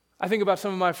 I think about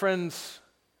some of my friends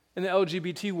in the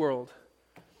LGBT world.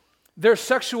 Their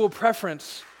sexual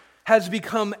preference has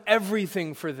become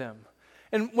everything for them.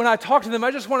 And when I talk to them,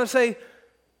 I just want to say,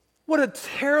 what a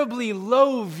terribly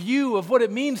low view of what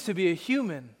it means to be a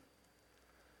human.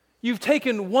 You've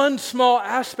taken one small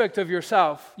aspect of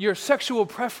yourself, your sexual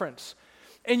preference,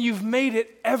 and you've made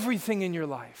it everything in your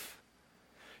life.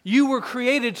 You were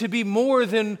created to be more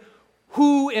than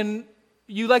who and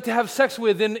you like to have sex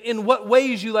with and in what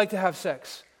ways you like to have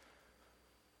sex.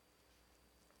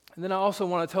 And then I also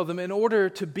want to tell them, in order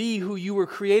to be who you were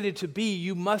created to be,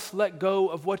 you must let go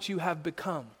of what you have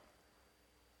become.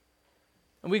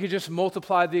 And we could just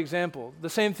multiply the example. The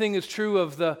same thing is true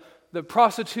of the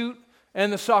prostitute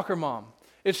and the soccer mom.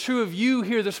 It's true of you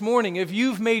here this morning. If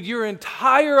you've made your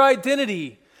entire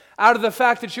identity out of the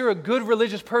fact that you're a good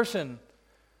religious person,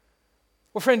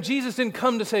 well, friend, Jesus didn't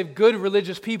come to save good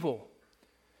religious people.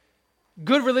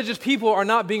 Good religious people are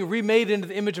not being remade into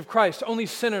the image of Christ. Only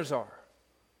sinners are.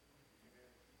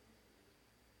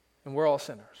 And we're all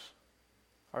sinners.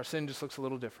 Our sin just looks a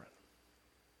little different.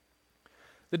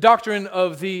 The doctrine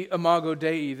of the Imago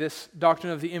Dei, this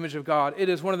doctrine of the image of God, it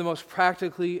is one of the most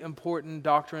practically important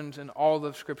doctrines in all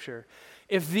of Scripture.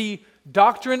 If the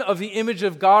doctrine of the image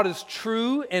of God is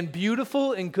true and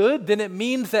beautiful and good, then it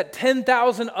means that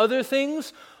 10,000 other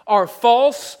things are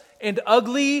false and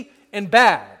ugly and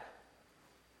bad.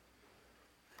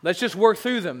 Let's just work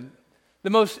through them. The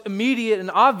most immediate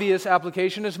and obvious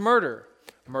application is murder.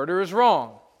 Murder is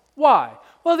wrong. Why?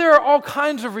 Well, there are all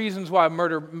kinds of reasons why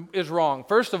murder is wrong.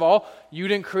 First of all, you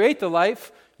didn't create the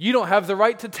life. You don't have the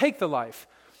right to take the life.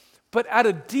 But at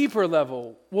a deeper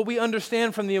level, what we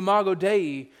understand from the Imago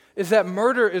Dei is that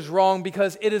murder is wrong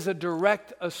because it is a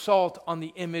direct assault on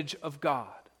the image of God.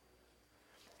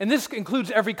 And this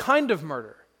includes every kind of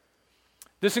murder.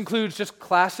 This includes just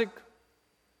classic,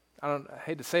 I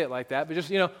hate to say it like that, but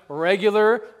just,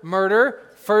 regular murder,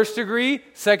 first degree,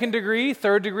 second degree,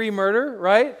 third degree murder,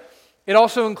 right? It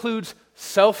also includes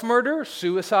self-murder,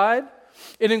 suicide.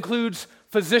 It includes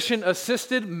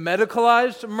physician-assisted,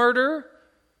 medicalized murder,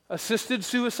 assisted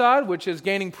suicide, which is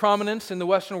gaining prominence in the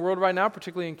Western world right now,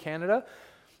 particularly in Canada.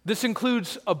 This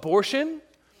includes abortion,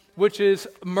 which is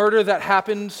murder that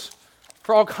happens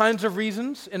for all kinds of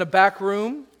reasons in a back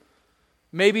room,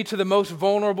 maybe to the most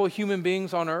vulnerable human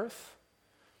beings on earth.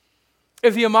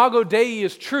 If the Imago Dei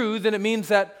is true, then it means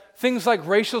that things like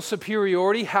racial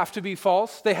superiority have to be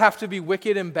false. They have to be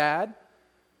wicked and bad,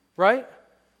 right?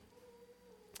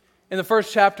 In the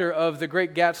first chapter of The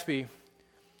Great Gatsby,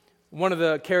 one of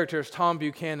the characters, Tom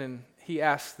Buchanan, he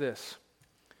asks this: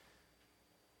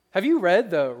 have you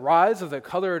read The Rise of the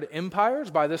Colored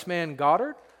Empires by this man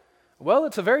Goddard? Well,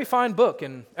 it's a very fine book,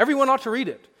 and everyone ought to read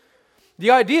it.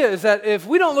 The idea is that if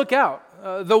we don't look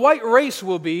out, the white race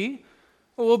will be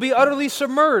utterly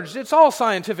submerged. It's all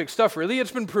scientific stuff, really.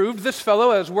 It's been proved. This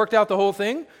fellow has worked out the whole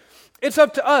thing. It's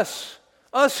up to us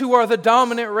who are the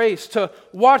dominant race, to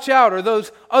watch out, or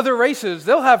those other races,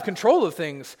 they'll have control of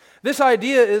things. This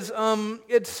idea is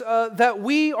that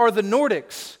we are the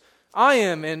Nordics. I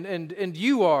am, and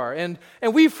you are. And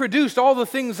we've produced all the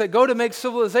things that go to make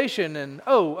civilization, and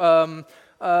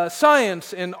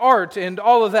science and art and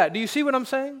all of that. Do you see what I'm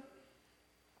saying?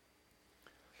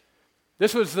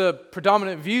 This was the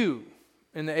predominant view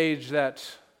in the age that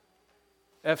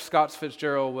F. Scott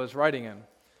Fitzgerald was writing in.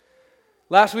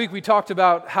 Last week we talked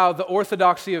about how the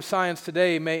orthodoxy of science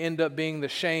today may end up being the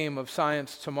shame of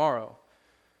science tomorrow.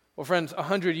 Well, friends,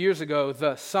 100 years ago,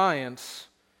 the science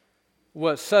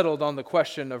was settled on the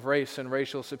question of race and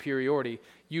racial superiority.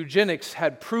 Eugenics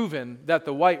had proven that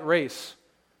the white race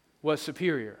was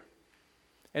superior.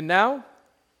 And now,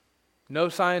 no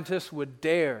scientist would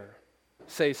dare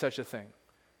say such a thing.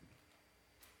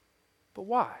 But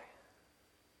why?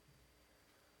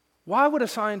 Why would a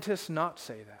scientist not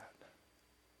say that?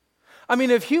 I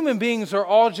mean, if human beings are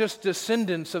all just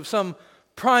descendants of some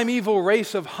primeval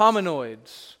race of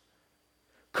hominoids,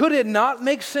 could it not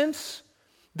make sense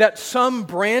that some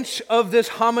branch of this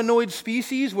hominoid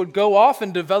species would go off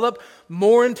and develop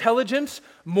more intelligence,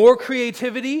 more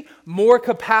creativity, more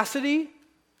capacity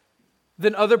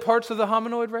than other parts of the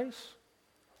hominoid race?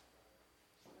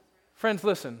 Friends,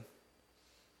 listen.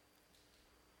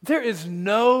 There is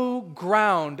no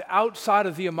ground outside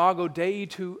of the Imago Dei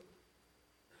to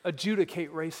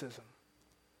adjudicate racism.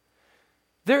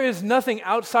 There is nothing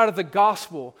outside of the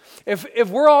gospel. If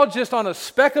we're all just on a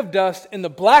speck of dust in the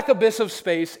black abyss of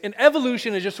space and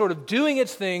evolution is just sort of doing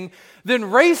its thing, then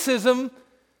racism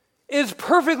is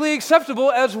perfectly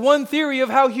acceptable as one theory of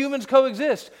how humans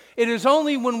coexist. It is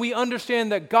only when we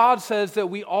understand that God says that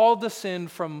we all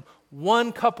descend from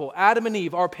one couple, Adam and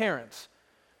Eve, our parents,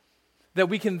 that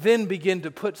we can then begin to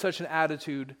put such an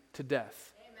attitude to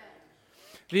death. Amen.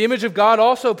 The image of God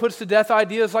also puts to death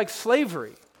ideas like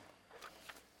slavery.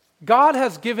 God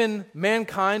has given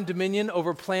mankind dominion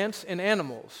over plants and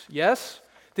animals, yes?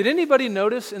 Did anybody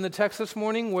notice in the text this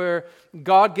morning where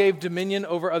God gave dominion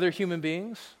over other human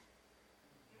beings?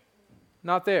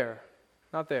 Not there.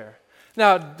 Not there.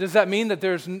 Now, does that mean that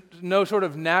there's no sort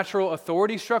of natural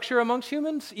authority structure amongst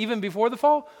humans, even before the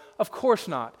fall? Of course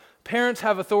not. Parents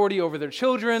have authority over their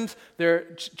children. There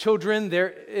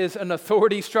is an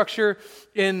authority structure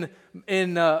in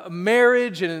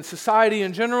marriage and in society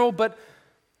in general, but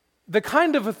the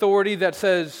kind of authority that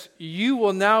says, you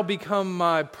will now become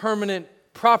my permanent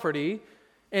property,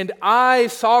 and I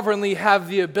sovereignly have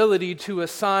the ability to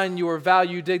assign your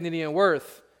value, dignity, and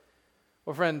worth.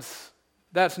 Well, friends,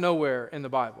 that's nowhere in the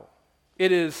Bible.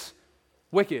 It is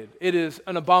wicked. It is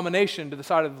an abomination to the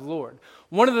sight of the Lord.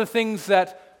 One of the things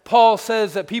that Paul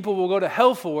says that people will go to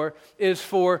hell for is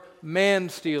for man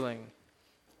stealing.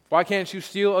 Why can't you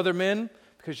steal other men?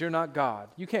 Because you're not God.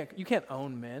 You can't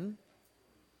own men.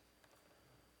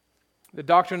 The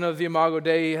doctrine of the Imago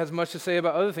Dei has much to say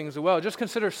about other things as well. Just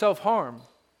consider self-harm.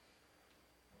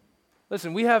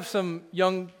 Listen, we have some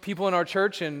young people in our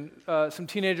church and some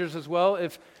teenagers as well.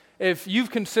 If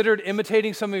you've considered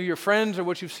imitating some of your friends or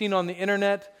what you've seen on the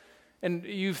internet, and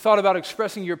you've thought about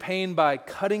expressing your pain by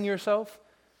cutting yourself,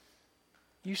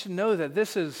 you should know that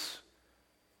this is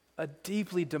a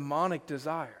deeply demonic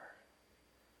desire.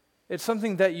 It's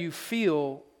something that you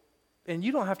feel. And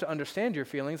you don't have to understand your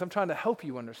feelings. I'm trying to help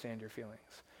you understand your feelings.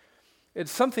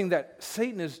 It's something that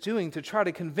Satan is doing to try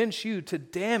to convince you to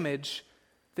damage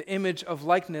the image of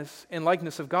likeness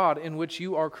of God in which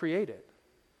you are created.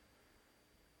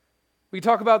 We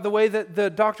talk about the way that the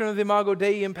doctrine of the Imago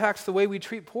Dei impacts the way we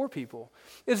treat poor people.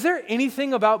 Is there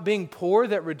anything about being poor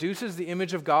that reduces the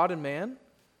image of God in man?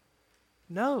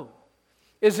 No.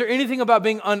 Is there anything about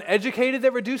being uneducated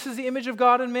that reduces the image of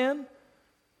God in man?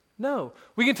 No.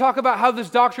 We can talk about how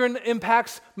this doctrine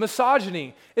impacts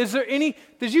misogyny.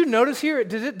 Did you notice here,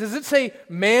 does it say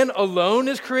man alone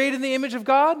is created in the image of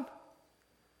God?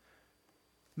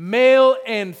 Male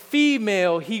and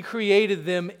female, he created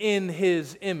them in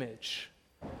his image.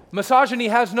 Misogyny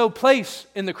has no place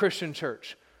in the Christian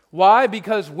church. Why?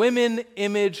 Because women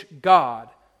image God.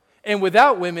 And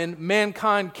without women,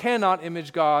 mankind cannot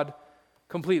image God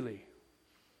completely.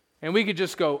 And we could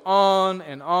just go on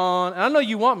and on. And I know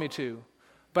you want me to,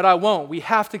 but I won't. We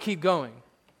have to keep going.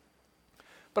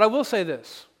 But I will say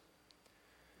this.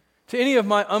 To any of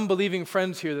my unbelieving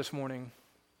friends here this morning,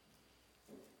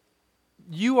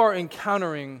 you are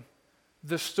encountering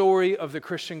the story of the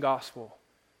Christian gospel.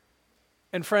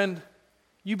 And friend,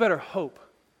 you better hope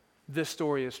this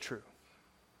story is true.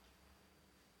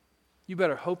 You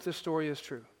better hope this story is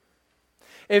true.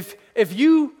 If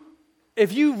you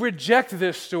reject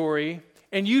this story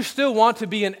and you still want to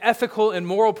be an ethical and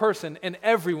moral person, and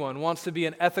everyone wants to be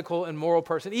an ethical and moral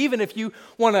person, even if you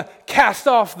want to cast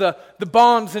off the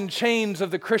bonds and chains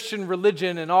of the Christian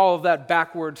religion and all of that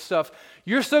backward stuff,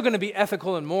 you're still going to be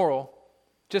ethical and moral,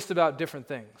 just about different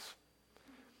things.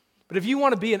 But if you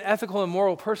want to be an ethical and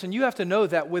moral person, you have to know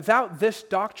that without this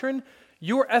doctrine,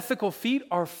 your ethical feet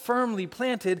are firmly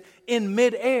planted in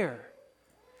midair.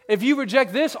 If you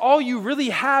reject this, all you really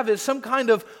have is some kind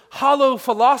of hollow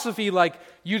philosophy like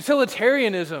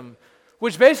utilitarianism,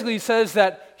 which basically says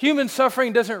that human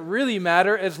suffering doesn't really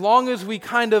matter as long as we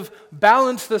kind of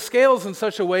balance the scales in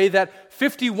such a way that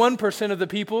 51% of the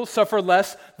people suffer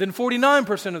less than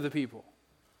 49% of the people.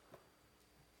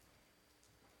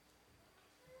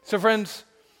 So friends,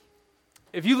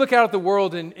 if you look out at the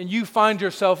world and you find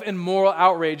yourself in moral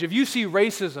outrage, if you see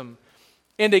racism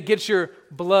and it gets your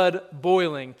blood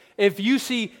boiling. If you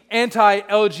see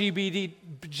LGBT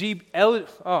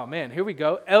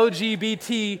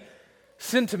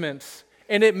sentiments,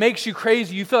 and it makes you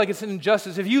crazy, you feel like it's an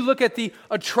injustice. If you look at the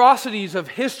atrocities of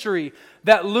history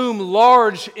that loom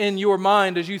large in your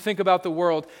mind as you think about the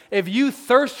world, if you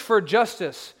thirst for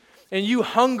justice and you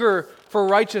hunger for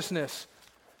righteousness,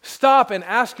 stop and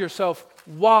ask yourself,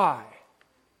 why?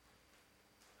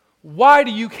 Why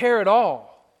do you care at all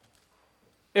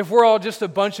if we're all just a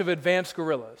bunch of advanced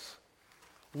gorillas?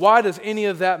 Why does any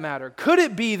of that matter? Could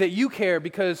it be that you care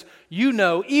because you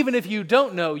know, even if you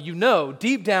don't know, you know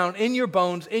deep down in your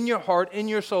bones, in your heart, in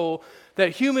your soul, that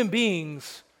human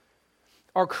beings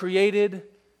are created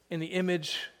in the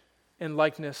image and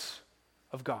likeness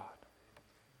of God?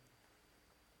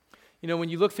 You know, when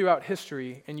you look throughout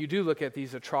history and you do look at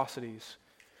these atrocities,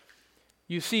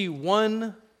 you see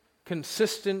one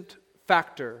consistent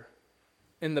factor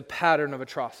in the pattern of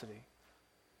atrocity.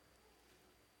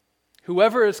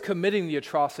 Whoever is committing the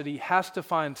atrocity has to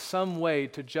find some way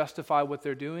to justify what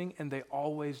they're doing, and they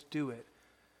always do it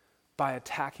by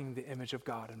attacking the image of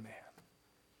God in man.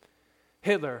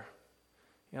 Hitler,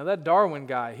 that Darwin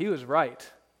guy, he was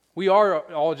right. We are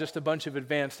all just a bunch of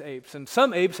advanced apes, and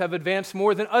some apes have advanced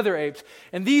more than other apes.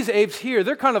 And these apes here,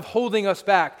 they're kind of holding us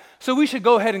back. So we should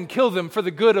go ahead and kill them for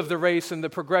the good of the race and the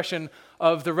progression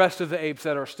of the rest of the apes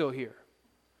that are still here.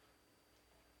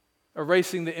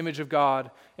 Erasing the image of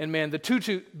God in man.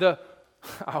 I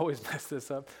always mess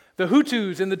this up. The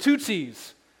Hutus and the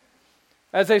Tutsis,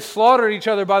 as they slaughtered each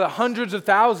other by the hundreds of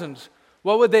thousands,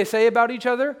 what would they say about each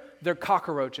other? They're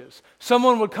cockroaches.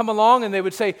 Someone would come along and they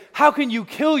would say, how can you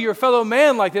kill your fellow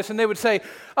man like this? And they would say,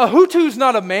 a Hutu's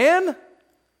not a man.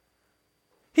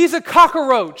 He's a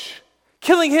cockroach.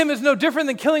 Killing him is no different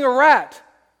than killing a rat.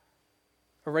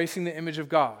 Erasing the image of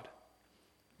God.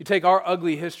 You take our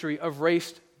ugly history of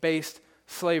race-based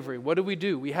slavery. What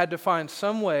do? We had to find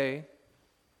some way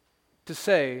to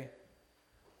say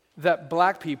that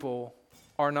black people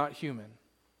are not human.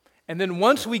 And then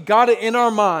once we got it in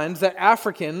our minds that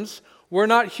Africans were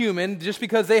not human just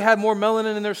because they had more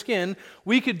melanin in their skin,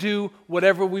 we could do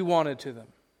whatever we wanted to them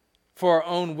for our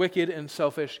own wicked and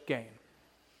selfish gain.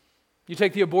 You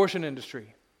take the abortion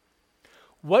industry.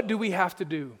 What do we have to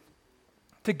do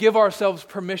to give ourselves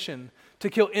permission to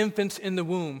kill infants in the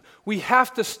womb? We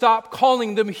have to stop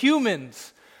calling them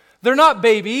humans. They're not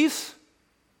babies.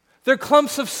 They're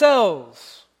clumps of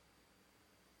cells.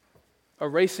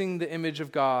 Erasing the image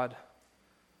of God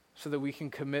so that we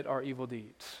can commit our evil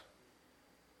deeds.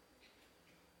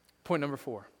 Point number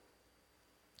 4,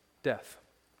 death.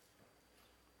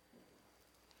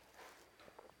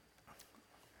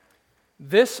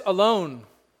 This alone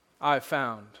I've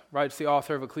found, writes the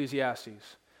author of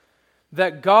Ecclesiastes,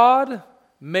 that God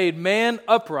made man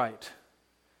upright,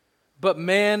 but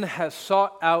man has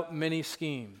sought out many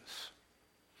schemes.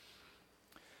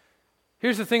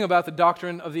 Here's the thing about the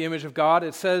doctrine of the image of God.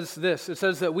 It says this. It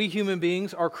says that we human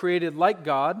beings are created like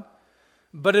God,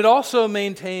 but it also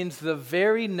maintains the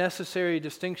very necessary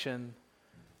distinction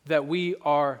that we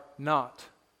are not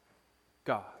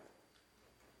God.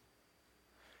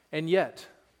 And yet,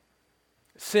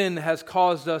 sin has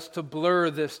caused us to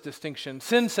blur this distinction.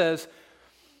 Sin says,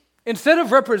 instead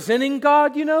of representing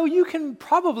God, you can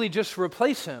probably just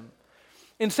replace him.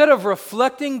 Instead of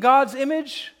reflecting God's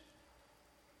image,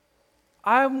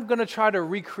 I'm going to try to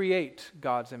recreate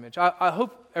God's image. I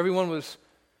hope everyone was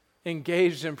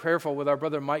engaged and prayerful with our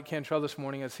brother Mike Cantrell this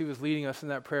morning as he was leading us in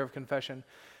that prayer of confession.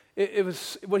 It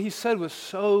was what he said was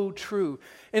so true.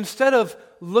 Instead of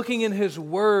looking in his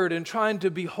word and trying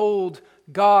to behold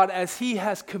God as he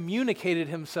has communicated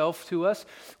himself to us,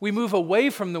 we move away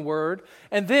from the word,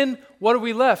 and then what are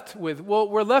we left with? Well,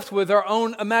 we're left with our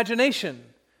own imagination.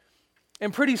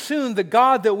 And pretty soon, the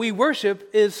God that we worship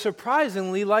is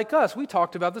surprisingly like us. We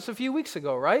talked about this a few weeks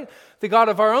ago, right? The God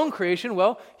of our own creation,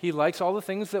 well, he likes all the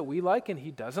things that we like, and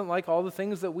he doesn't like all the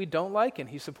things that we don't like, and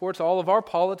he supports all of our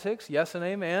politics, yes and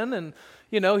amen, and,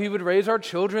 he would raise our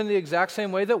children the exact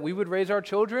same way that we would raise our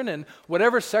children, and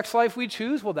whatever sex life we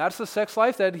choose, well, that's the sex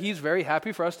life that he's very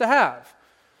happy for us to have.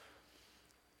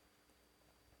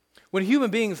 When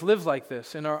human beings live like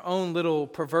this in our own little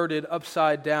perverted,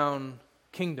 upside-down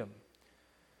kingdom,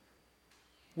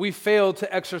 we fail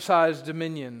to exercise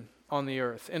dominion on the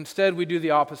earth. Instead, we do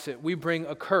the opposite. We bring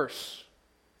a curse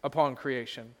upon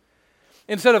creation.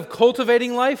 Instead of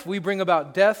cultivating life, we bring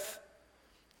about death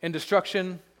and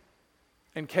destruction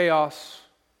and chaos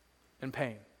and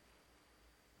pain.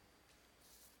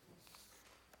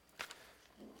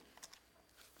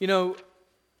 The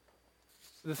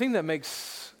thing that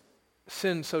makes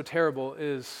sin so terrible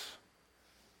is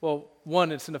Well,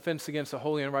 one, it's an offense against a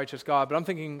holy and righteous God, but I'm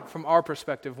thinking from our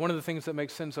perspective, one of the things that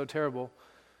makes sin so terrible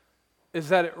is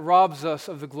that it robs us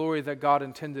of the glory that God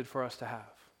intended for us to have.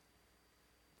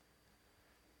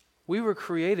 We were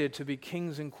created to be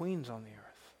kings and queens on the earth.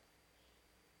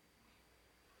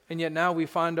 And yet now we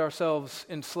find ourselves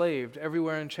enslaved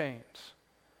everywhere in chains.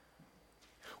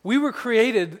 We were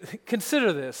created,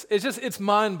 consider this, it's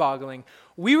mind-boggling.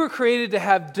 We were created to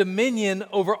have dominion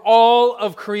over all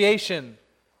of creation.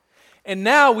 And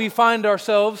now we find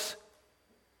ourselves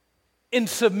in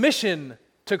submission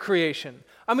to creation.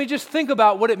 I mean, just think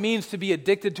about what it means to be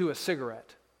addicted to a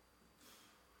cigarette.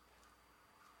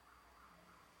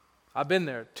 I've been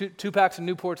there. Two packs of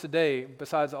Newports a day,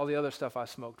 besides all the other stuff I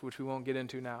smoked, which we won't get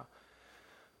into now.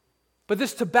 But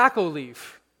this tobacco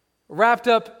leaf, wrapped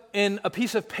up in a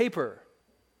piece of paper,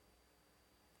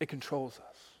 it controls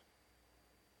us.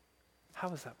 How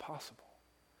is that possible?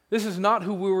 This is not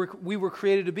who we were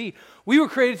created to be. We were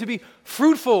created to be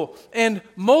fruitful and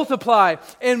multiply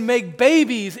and make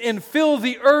babies and fill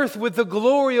the earth with the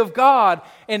glory of God.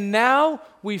 And now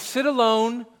we sit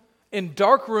alone in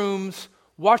dark rooms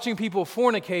watching people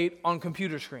fornicate on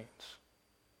computer screens.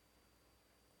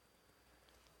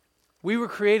 We were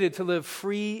created to live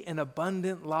free and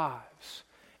abundant lives.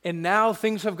 And now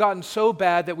things have gotten so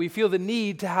bad that we feel the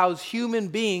need to house human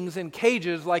beings in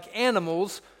cages like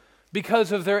animals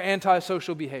because of their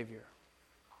antisocial behavior.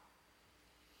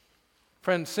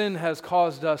 Friends, sin has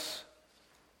caused us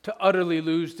to utterly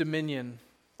lose dominion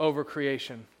over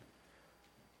creation.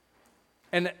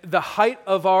 And the height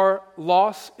of our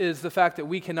loss is the fact that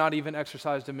we cannot even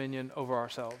exercise dominion over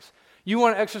ourselves. You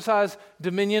want to exercise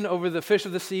dominion over the fish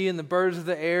of the sea and the birds of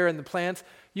the air and the plants,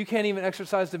 you can't even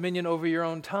exercise dominion over your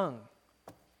own tongue.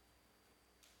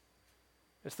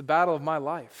 It's the battle of my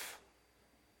life.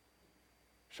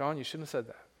 Sean, you shouldn't have said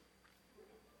that.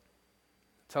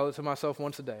 Tell it to myself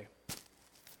once a day.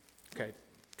 Okay,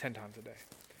 10 times a day.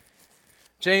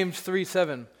 James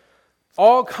 3:7.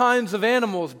 All kinds of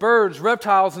animals, birds,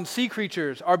 reptiles, and sea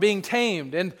creatures are being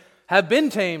tamed and have been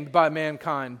tamed by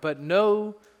mankind, but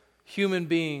no human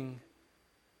being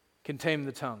can tame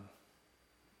the tongue.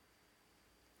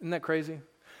 Isn't that crazy?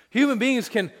 Human beings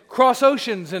can cross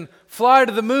oceans and fly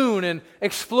to the moon and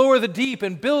explore the deep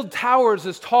and build towers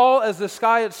as tall as the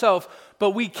sky itself, but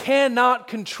we cannot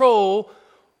control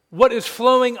what is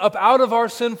flowing up out of our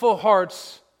sinful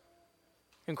hearts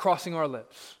and crossing our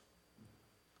lips.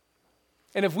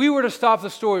 And if we were to stop the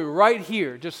story right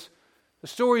here, just the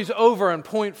story's over on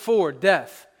point 4,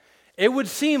 death, it would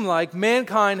seem like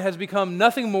mankind has become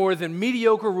nothing more than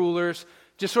mediocre rulers,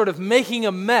 just sort of making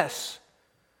a mess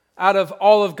out of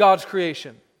all of God's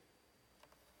creation.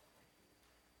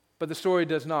 But the story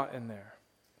does not end there,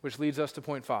 which leads us to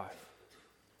point 5,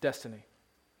 destiny.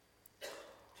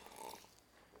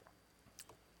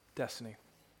 Destiny.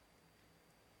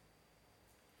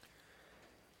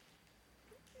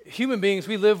 Human beings,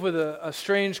 we live with a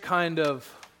strange kind of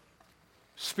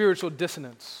spiritual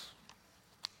dissonance.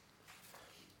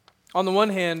 On the one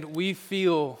hand, we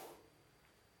feel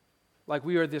like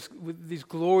we are these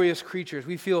glorious creatures.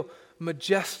 We feel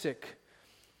majestic.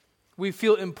 We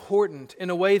feel important in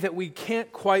a way that we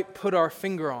can't quite put our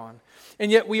finger on.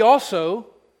 And yet we also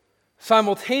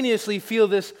simultaneously feel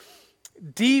this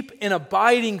deep and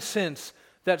abiding sense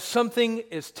that something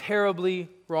is terribly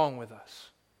wrong with us.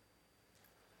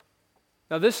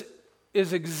 Now, this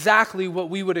is exactly what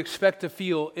we would expect to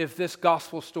feel if this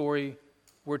gospel story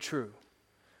were true.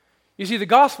 You see, the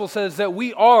gospel says that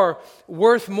we are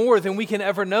worth more than we can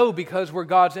ever know because we're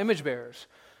God's image bearers.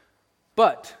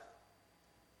 But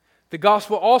the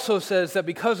gospel also says that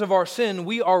because of our sin,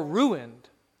 we are ruined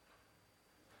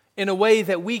in a way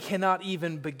that we cannot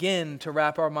even begin to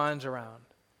wrap our minds around.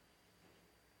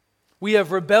 We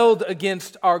have rebelled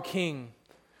against our King,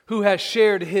 who has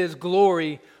shared His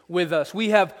glory with us. We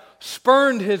have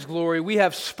spurned His glory. We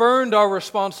have spurned our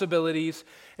responsibilities,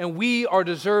 and we are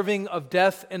deserving of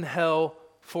death and hell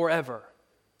forever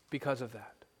because of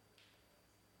that.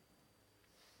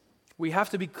 We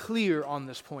have to be clear on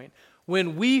this point.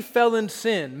 When we fell in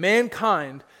sin,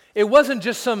 mankind, it wasn't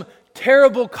just some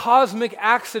terrible cosmic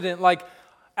accident like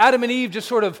Adam and Eve just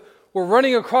sort of were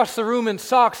running across the room in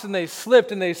socks and they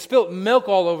slipped and they spilt milk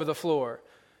all over the floor.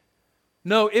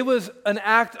 No, it was an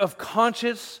act of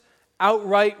conscious,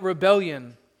 outright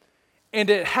rebellion. And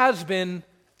it has been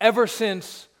ever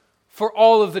since for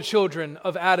all of the children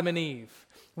of Adam and Eve.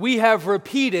 We have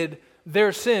repeated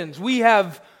their sins. We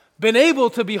have been able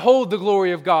to behold the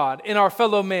glory of God in our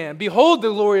fellow man. Behold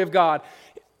the glory of God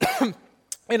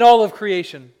in all of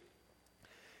creation.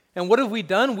 And what have we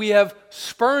done? We have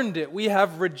spurned it. We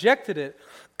have rejected it.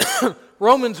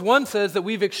 Romans 1 says that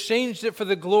we've exchanged it for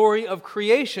the glory of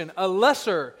creation, a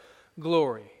lesser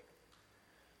glory.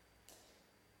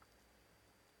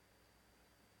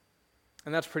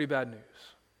 And that's pretty bad news.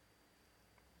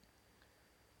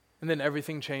 And then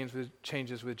everything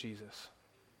changes with Jesus.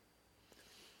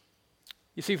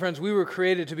 You see, friends, we were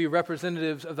created to be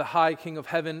representatives of the high King of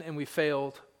heaven, and we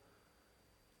failed.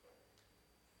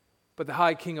 But the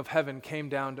high King of heaven came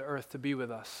down to earth to be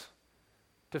with us,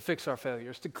 to fix our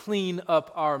failures, to clean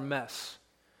up our mess.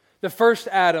 The first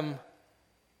Adam,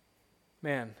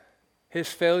 man, his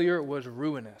failure was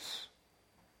ruinous.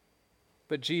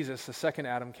 But Jesus, the second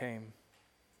Adam, came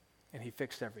and he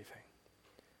fixed everything.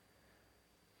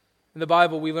 In the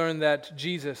Bible, we learn that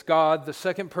Jesus, God, the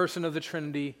second person of the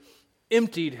Trinity,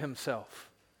 emptied himself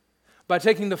by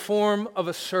taking the form of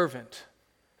a servant,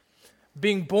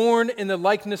 being born in the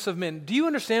likeness of men. Do you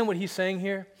understand what he's saying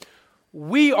here?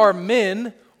 We are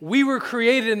men. We were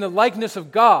created in the likeness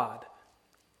of God.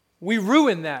 We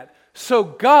ruin that. So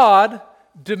God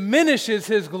diminishes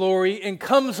his glory and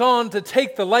comes on to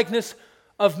take the likeness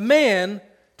of man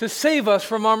to save us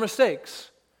from our mistakes.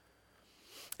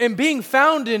 And being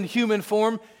found in human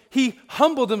form, he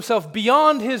humbled himself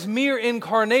beyond his mere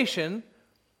incarnation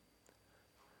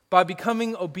by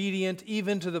becoming obedient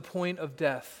even to the point of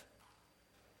death.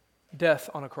 Death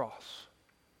on a cross.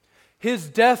 His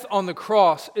death on the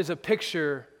cross is a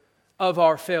picture of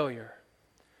our failure.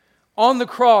 On the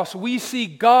cross, we see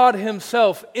God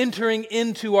himself entering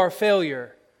into our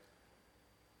failure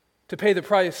to pay the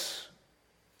price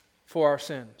for our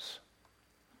sins.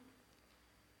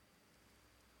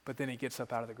 But then he gets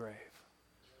up out of the grave.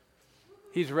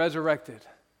 He's resurrected.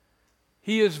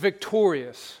 He is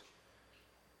victorious.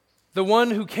 The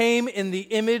one who came in the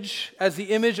image, as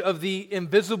the image of the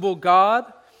invisible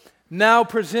God, now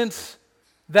presents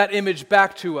that image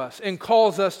back to us and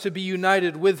calls us to be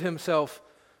united with himself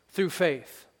through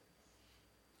faith.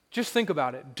 Just think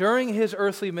about it. During his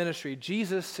earthly ministry,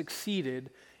 Jesus succeeded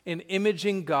in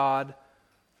imaging God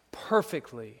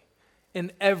perfectly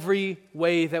in every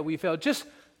way that we failed. Just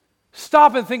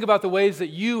stop and think about the ways that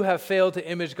you have failed to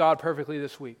image God perfectly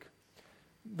this week.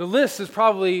 The list is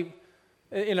probably,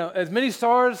 as many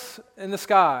stars in the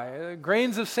sky,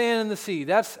 grains of sand in the sea.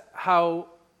 That's how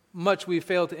much we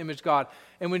failed to image God.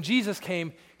 And when Jesus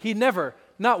came, he never,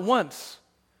 not once,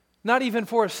 not even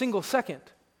for a single second,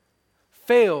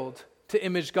 failed to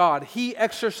image God. He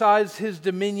exercised his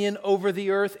dominion over the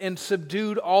earth and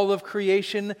subdued all of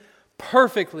creation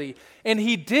perfectly. And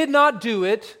he did not do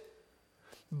it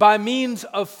by means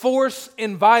of force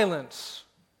and violence.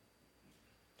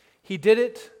 He did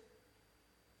it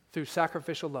through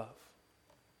sacrificial love.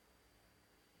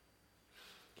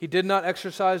 He did not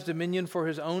exercise dominion for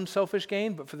his own selfish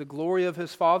gain, but for the glory of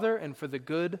his Father and for the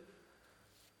good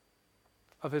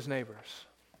of his neighbors.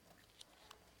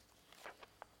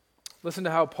 Listen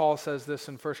to how Paul says this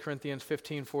in 1 Corinthians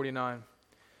 15:49.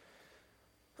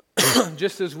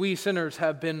 Just as we sinners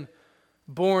have been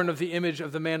born of the image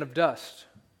of the man of dust,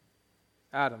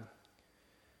 Adam,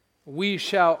 we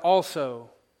shall also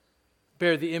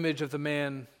bear the image of the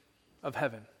man of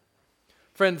heaven.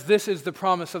 Friends, this is the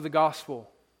promise of the gospel.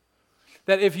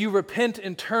 That if you repent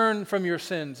and turn from your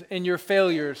sins and your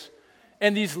failures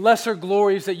and these lesser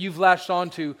glories that you've latched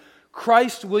onto,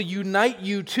 Christ will unite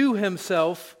you to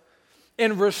himself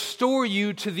and restore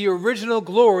you to the original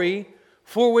glory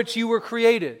for which you were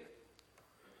created.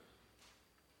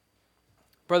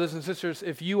 Brothers and sisters,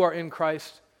 if you are in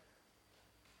Christ,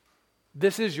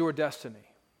 this is your destiny.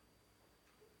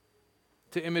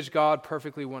 To image God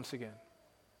perfectly once again.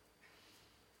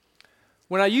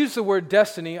 When I use the word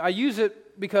destiny, I use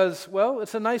it because, well,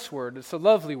 it's a nice word. It's a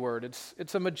lovely word.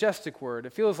 It's a majestic word.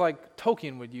 It feels like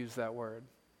Tolkien would use that word.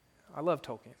 I love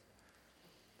Tolkien.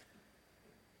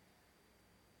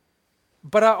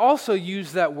 But I also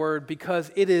use that word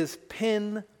because it is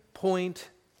pinpoint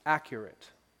accurate,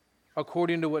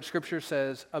 according to what Scripture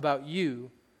says about you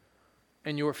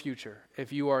and your future,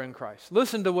 if you are in Christ.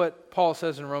 Listen to what Paul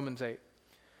says in Romans 8.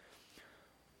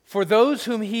 For those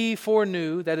whom he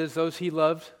foreknew, that is, those he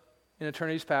loved in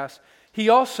eternity's past, he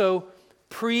also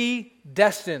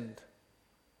predestined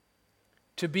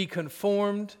to be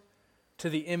conformed to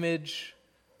the image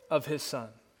of his Son.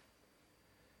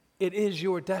 It is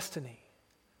your destiny.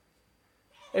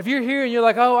 If you're here and you're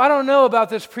like, oh, I don't know about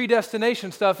this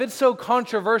predestination stuff. It's so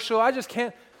controversial. I just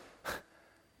can't.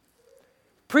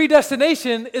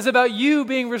 Predestination is about you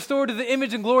being restored to the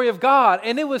image and glory of God.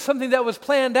 And it was something that was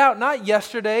planned out not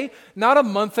yesterday, not a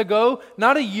month ago,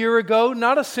 not a year ago,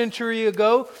 not a century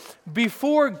ago.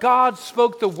 Before God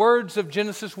spoke the words of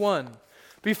Genesis 1,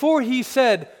 before he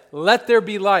said, let there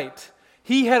be light,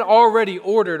 He had already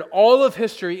ordered all of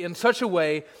history in such a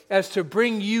way as to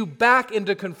bring you back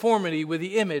into conformity with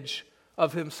the image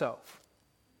of himself.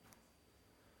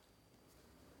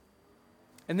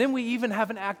 And then we even have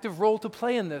an active role to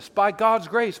play in this. By God's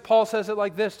grace, Paul says it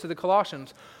like this to the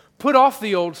Colossians: put off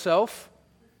the old self,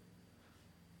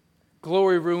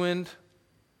 glory ruined,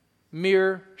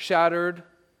 mirror shattered,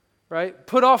 right?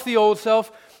 Put off the old self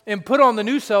and put on the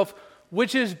new self,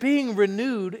 which is being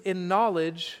renewed in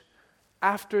knowledge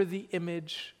after the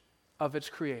image of its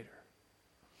creator.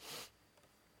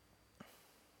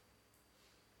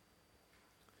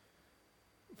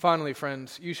 Finally,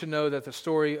 friends, you should know that the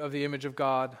story of the image of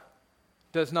God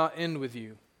does not end with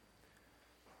you.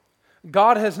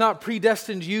 God has not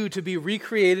predestined you to be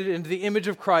recreated into the image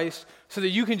of Christ so that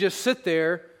you can just sit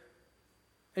there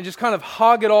and just kind of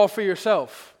hog it all for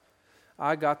yourself.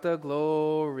 I got the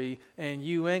glory and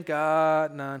you ain't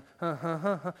got none.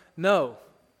 No.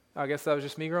 I guess that was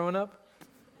just me growing up.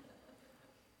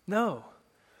 No.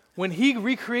 When he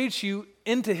recreates you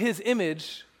into his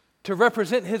image to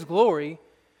represent his glory,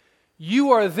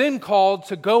 you are then called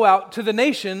to go out to the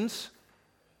nations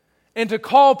and to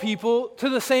call people to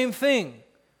the same thing.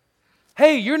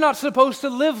 Hey, you're not supposed to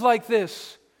live like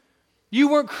this. You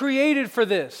weren't created for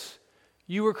this.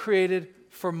 You were created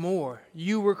for more.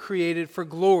 You were created for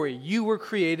glory. You were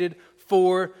created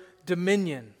for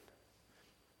dominion.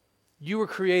 You were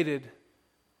created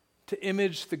to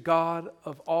image the God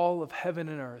of all of heaven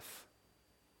and earth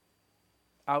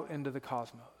out into the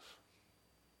cosmos.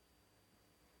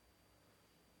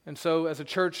 And so as a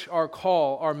church, our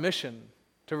call, our mission,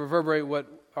 to reverberate what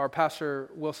our pastor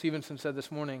Will Stevenson said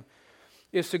this morning,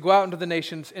 is to go out into the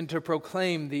nations and to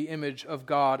proclaim the image of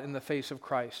God in the face of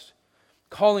Christ,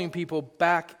 calling people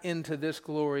back into this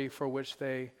glory for which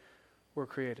they were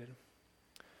created.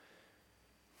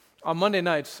 On Monday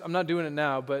nights, I'm not doing it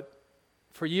now, but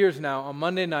for years now, on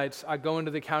Monday nights, I go into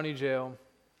the county jail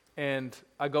and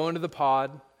I go into the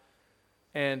pod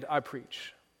and I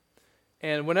preach.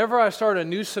 And whenever I start a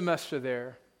new semester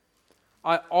there,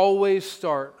 I always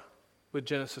start with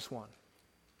Genesis 1.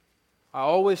 I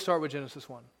always start with Genesis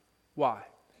 1. Why?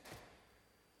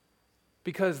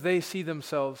 Because they see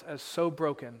themselves as so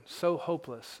broken, so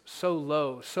hopeless, so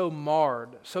low, so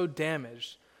marred, so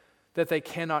damaged that they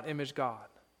cannot image God.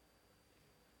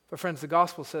 But friends, the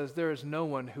gospel says there is no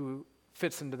one who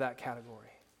fits into that category.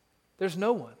 There's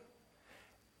no one.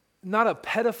 Not a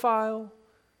pedophile,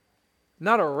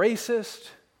 not a racist.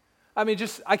 I'm trying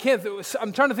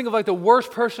to think of like the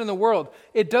worst person in the world.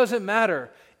 It doesn't matter.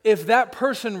 If that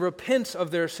person repents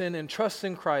of their sin and trusts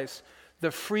in Christ, the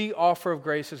free offer of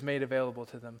grace is made available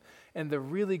to them. And the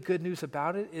really good news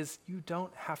about it is you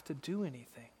don't have to do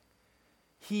anything.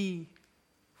 He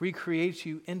recreates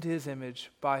you into his image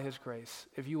by his grace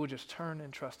if you will just turn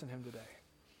and trust in him today.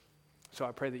 So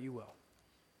I pray that you will.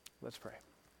 Let's pray.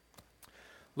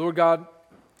 Lord God,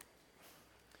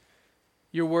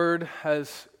 your word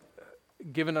has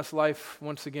given us life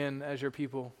once again as your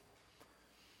people.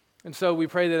 And so we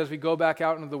pray that as we go back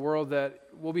out into the world that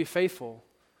we'll be faithful,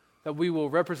 that we will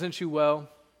represent you well.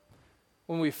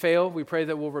 When we fail, we pray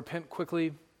that we'll repent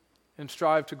quickly and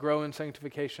strive to grow in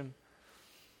sanctification.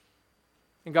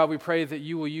 And God, we pray that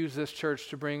you will use this church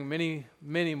to bring many,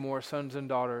 many more sons and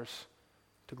daughters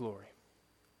to glory.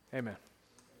 Amen.